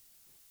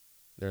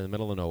 They're in the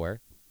middle of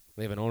nowhere.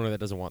 They have an owner that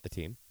doesn't want the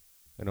team.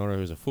 An owner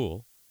who's a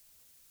fool.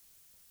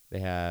 They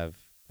have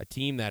a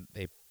team that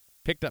they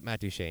picked up Matt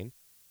Duchene.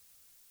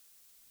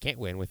 Can't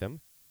win with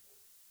him.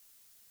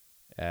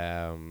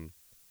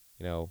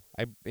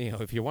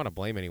 If you want to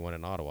blame anyone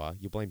in Ottawa,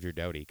 you blame Drew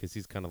Doughty because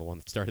he's kind of the one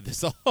that started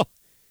this all.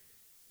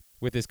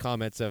 With his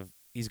comments of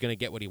he's going to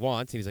get what he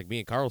wants. And he's like, me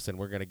and Carlson,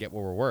 we're going to get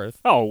what we're worth.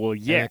 Oh, well,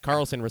 yeah. And then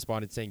Carlson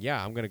responded saying,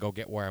 yeah, I'm going to go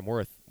get what I'm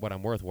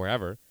worth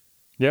wherever.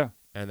 Yeah.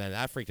 And then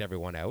that freaked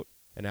everyone out.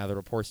 And now the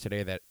reports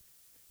today that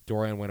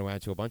Dorian went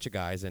around to a bunch of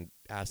guys and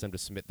asked them to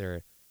submit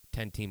their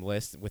 10-team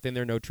list within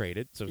their no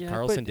traded. So Yeah,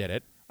 Carlson but did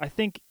it. I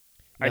think.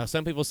 Now,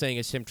 some people saying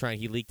it's him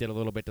he leaked it a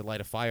little bit to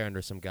light a fire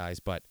under some guys,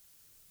 but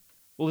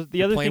well,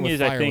 the other thing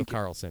is, I think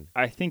Carlson.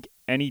 I think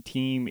any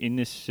team in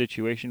this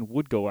situation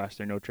would go ask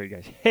their no trade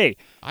guys, hey,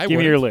 give me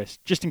wouldn't. your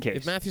list, just in case.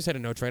 If Matthews had a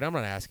no trade, I'm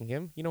not asking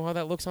him. You know how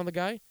that looks on the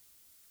guy?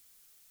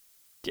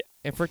 Yeah.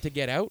 And for it to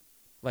get out,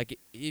 like,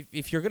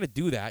 if you're going to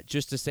do that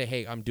just to say,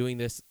 hey, I'm doing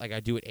this, like I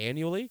do it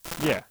annually,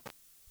 yeah,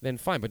 then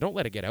fine, but don't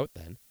let it get out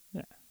then.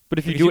 Yeah. But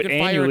if you Because do you it can fire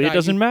a annually, guy, it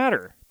doesn't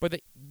matter.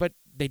 But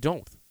they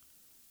don't.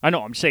 I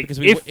know, I'm saying Because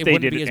if it they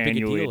wouldn't did be it as big a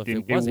annually, deal if it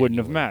it was wouldn't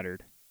have annually.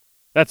 mattered.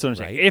 That's what I'm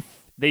saying. Right? If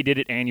they did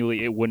it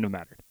annually, it wouldn't have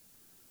mattered.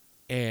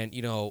 And,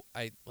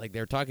 they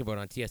were talking about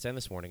on TSN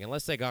this morning,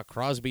 unless they got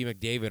Crosby,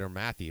 McDavid, or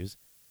Matthews,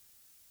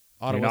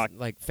 Ottawa,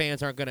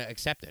 fans aren't going to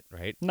accept it,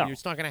 right? No.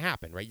 It's not going to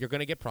happen, right? You're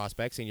going to get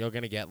prospects, and you're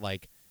going to get,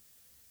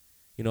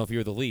 if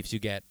you're the Leafs, you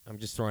get, I'm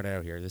just throwing it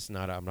out here. This is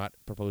not, I'm not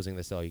proposing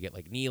this, though. You get,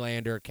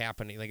 Nylander,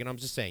 Kapanen, and I'm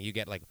just saying, you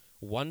get,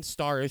 one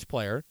star-ish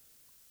player,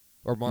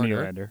 or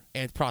Marner Nylander.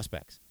 and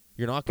prospects.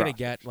 You're not going to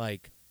get Prospects.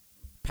 like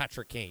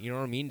Patrick Kane. You know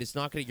what I mean? It's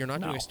not going. You're not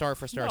doing No. a star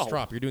for star No.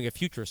 swap. You're doing a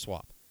future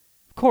swap.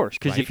 Of course,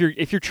 because Right?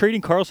 if you're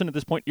trading Carlson at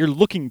this point, you're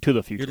looking to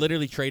the future. You're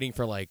literally trading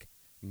for like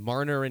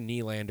Marner and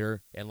Nylander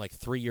and like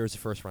 3 years of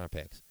first round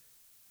picks.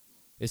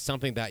 Is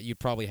something that you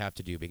probably have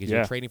to do because Yeah.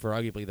 you're trading for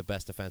arguably the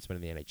best defenseman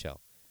in the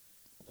NHL.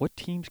 What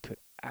teams could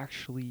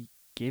actually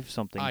give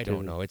something? I to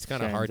don't know. It's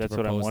kind of Sens? hard to That's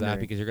what I'm propose that wondering.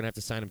 because you're going to have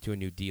to sign him to a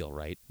new deal,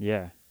 right?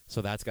 Yeah,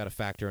 So that's got to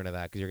factor into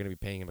that because you're going to be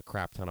paying him a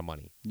crap ton of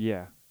money,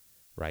 yeah.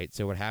 right?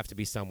 So it would have to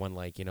be someone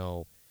like,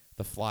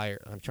 the Flyer.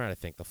 I'm trying to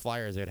think. The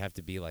Flyers, it would have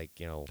to be like,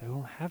 They don't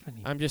have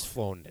any. I'm just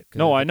floating it. 'cause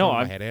No, at I the know, top of my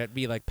I'm- head, it'd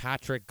be like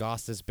Patrick,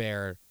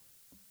 Gostisbehere,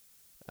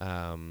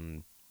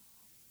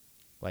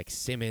 like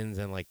Simmons,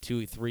 and like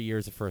 2-3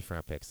 years of first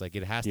round picks. Like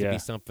it has to Yeah. be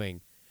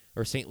something,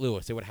 or St.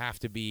 Louis. It would have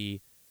to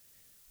be,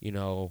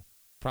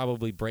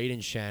 probably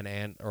Braden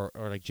Shen or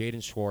like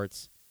Jaden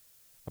Schwartz,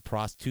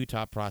 two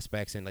top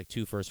prospects and like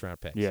 2 first round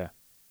picks. Yeah.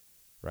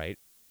 right.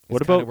 What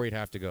That's kinda about- where you'd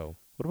have to go?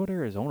 What about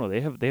Arizona?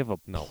 They have a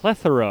No.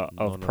 plethora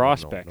No, of no,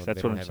 prospects. no, That's they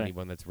what don't I'm have saying.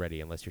 anyone that's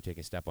ready unless you're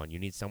taking a step on. You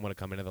need someone to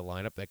come into the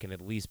lineup that can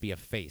at least be a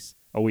face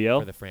OEL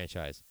for the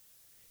franchise.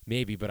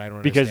 Maybe, but I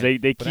don't because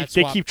understand. they But keep that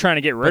they swap- keep trying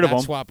to get but rid of that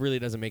him, swap really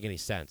doesn't make any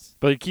sense.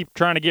 but they keep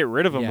trying to get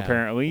rid of him Yeah.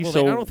 apparently. Well,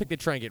 so I don't think they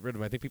try and get rid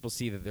of him. I think people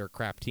see that they're a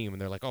crap team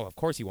and they're like, "Oh, of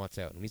course he wants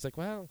out." And he's like,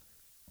 "Well,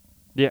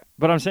 yeah,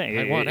 but I'm saying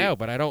I want out,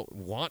 but I don't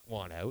want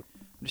out."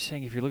 I'm just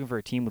saying if you're looking for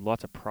a team with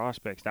lots of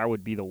prospects, that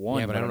would be the one.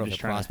 Yeah, but I don't know I'm if just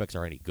the trying to- prospects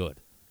are any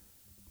good.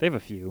 They have a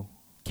few.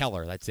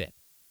 Keller, that's it.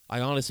 I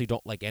honestly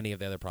don't like any of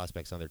the other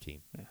prospects on their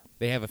team. Yeah.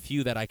 They have a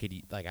few that I could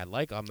like. I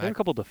like. They have a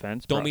couple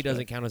defense. Domi doesn't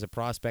prospects. count as a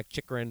prospect.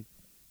 Chikrin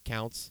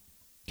counts.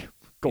 Go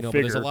But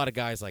figure. there's a lot of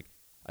guys like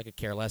I could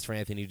care less for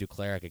Anthony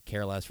Duclair. I could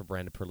care less for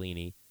Brandon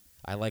Perlini.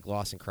 I like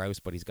Lawson Krause,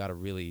 but he's got to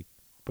really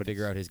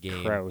figure out his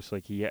game. Krause,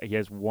 like he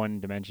has one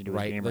dimension to his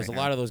Right? game. There's right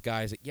a lot of those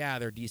guys that, yeah,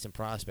 they're decent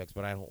prospects,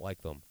 but I don't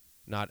like them.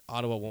 Not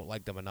Ottawa won't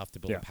like them enough to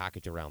build Yeah. a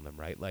package around them,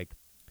 right? Like,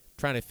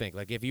 trying to think.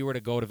 Like, if you were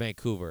to go to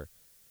Vancouver,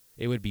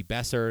 it would be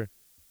Besser.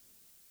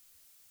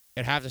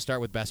 It'd have to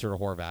start with Besser or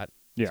Horvat.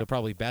 Yeah. So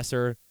probably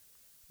Besser,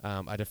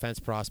 a defense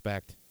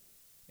prospect,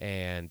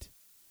 and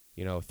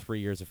 3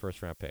 years of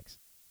first round picks,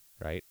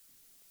 right?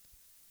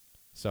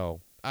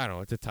 So I don't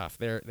know. It's a tough.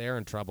 They're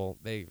in trouble.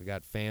 They've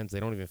got fans. They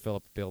don't even fill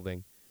up the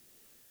building.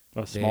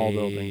 A small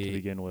building to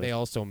begin with. They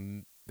also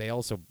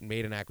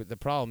made an acquisition. The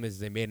problem is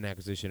they made an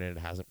acquisition and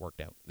it hasn't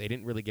worked out. They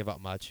didn't really give up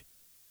much,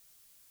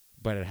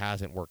 but it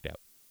hasn't worked out.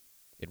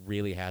 It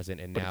really hasn't.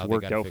 And but now it's they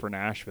worked gotta out for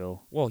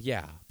Nashville. Well,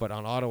 yeah, but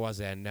on Ottawa's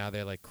end, now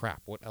they're like,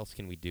 crap. What else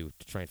can we do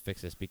to try and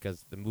fix this?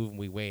 Because the move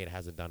we made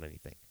hasn't done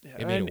anything.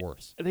 It made it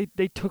worse.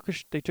 They took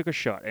a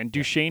shot, and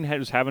Duchesne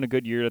was having a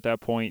good year at that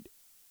point.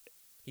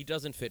 He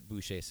doesn't fit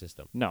Boucher's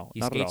system. No, He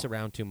not skates at all.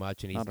 around too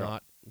much, and he's Not at all.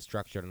 not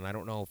structured. And I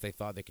don't know if they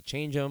thought they could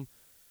change him,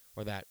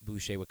 or that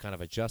Boucher would kind of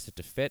adjust it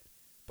to fit.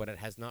 But it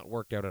has not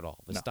worked out at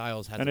all. The No.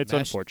 styles hasn't And it's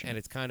meshed, unfortunate. and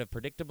it's kind of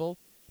predictable.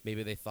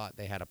 Maybe they thought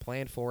they had a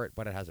plan for it,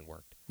 but it hasn't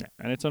worked. Yeah,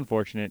 and it's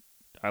unfortunate.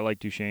 I like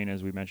Duchesne,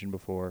 as we mentioned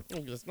before.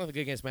 There's nothing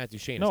against Matt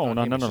Duchene. No, it's not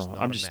no, him, no, it's no.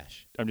 Not I'm a just-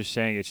 mesh. I'm just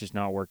saying it's just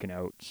not working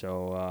out.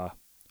 So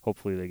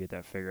hopefully they get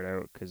that figured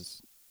out,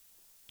 because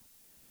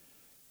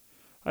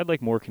I'd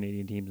like more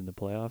Canadian teams in the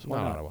playoffs. Why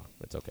Not not? Ottawa.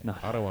 It's okay. No.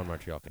 Ottawa and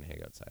Montreal can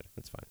hang outside.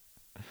 It's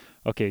fine.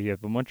 Okay, yeah,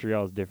 but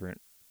Montreal is different.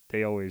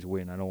 They always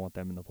win. I don't want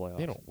them in the playoffs.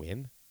 They don't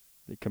win.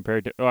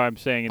 Compared to. Oh, I'm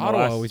saying in the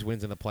Ottawa last. always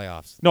wins in the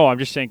playoffs. No, I'm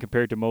just saying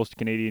compared to most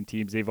Canadian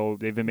teams, they've been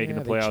making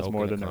Yeah, the they playoffs choke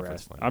more in the than the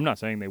conference rest. final. I'm not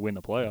saying they win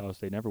the playoffs.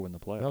 They never win the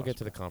playoffs. They'll get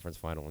to the conference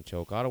final and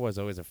choke. Ottawa's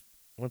always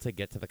once they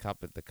get to the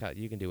cup,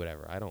 you can do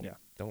whatever. I don't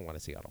want to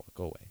see Ottawa.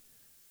 Go away.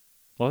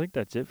 Well, I think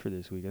that's it for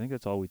this week. I think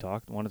that's all we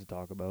wanted to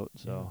talk about.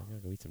 Yeah, So I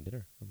gotta go eat some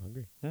dinner. I'm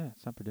hungry. yeah,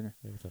 it's time for dinner.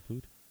 I get some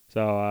food.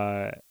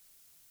 So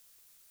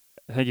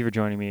thank you for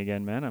joining me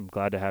again, man. I'm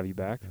glad to have you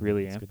back.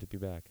 Really It's am. good to be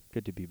back.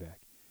 Good to be back.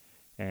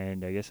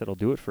 And I guess that'll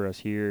do it for us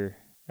here.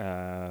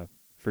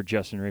 For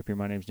Justin Rapier,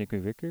 my name's Nick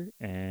McVicker,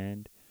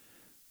 and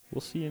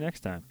we'll see you next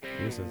time.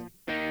 Deuces.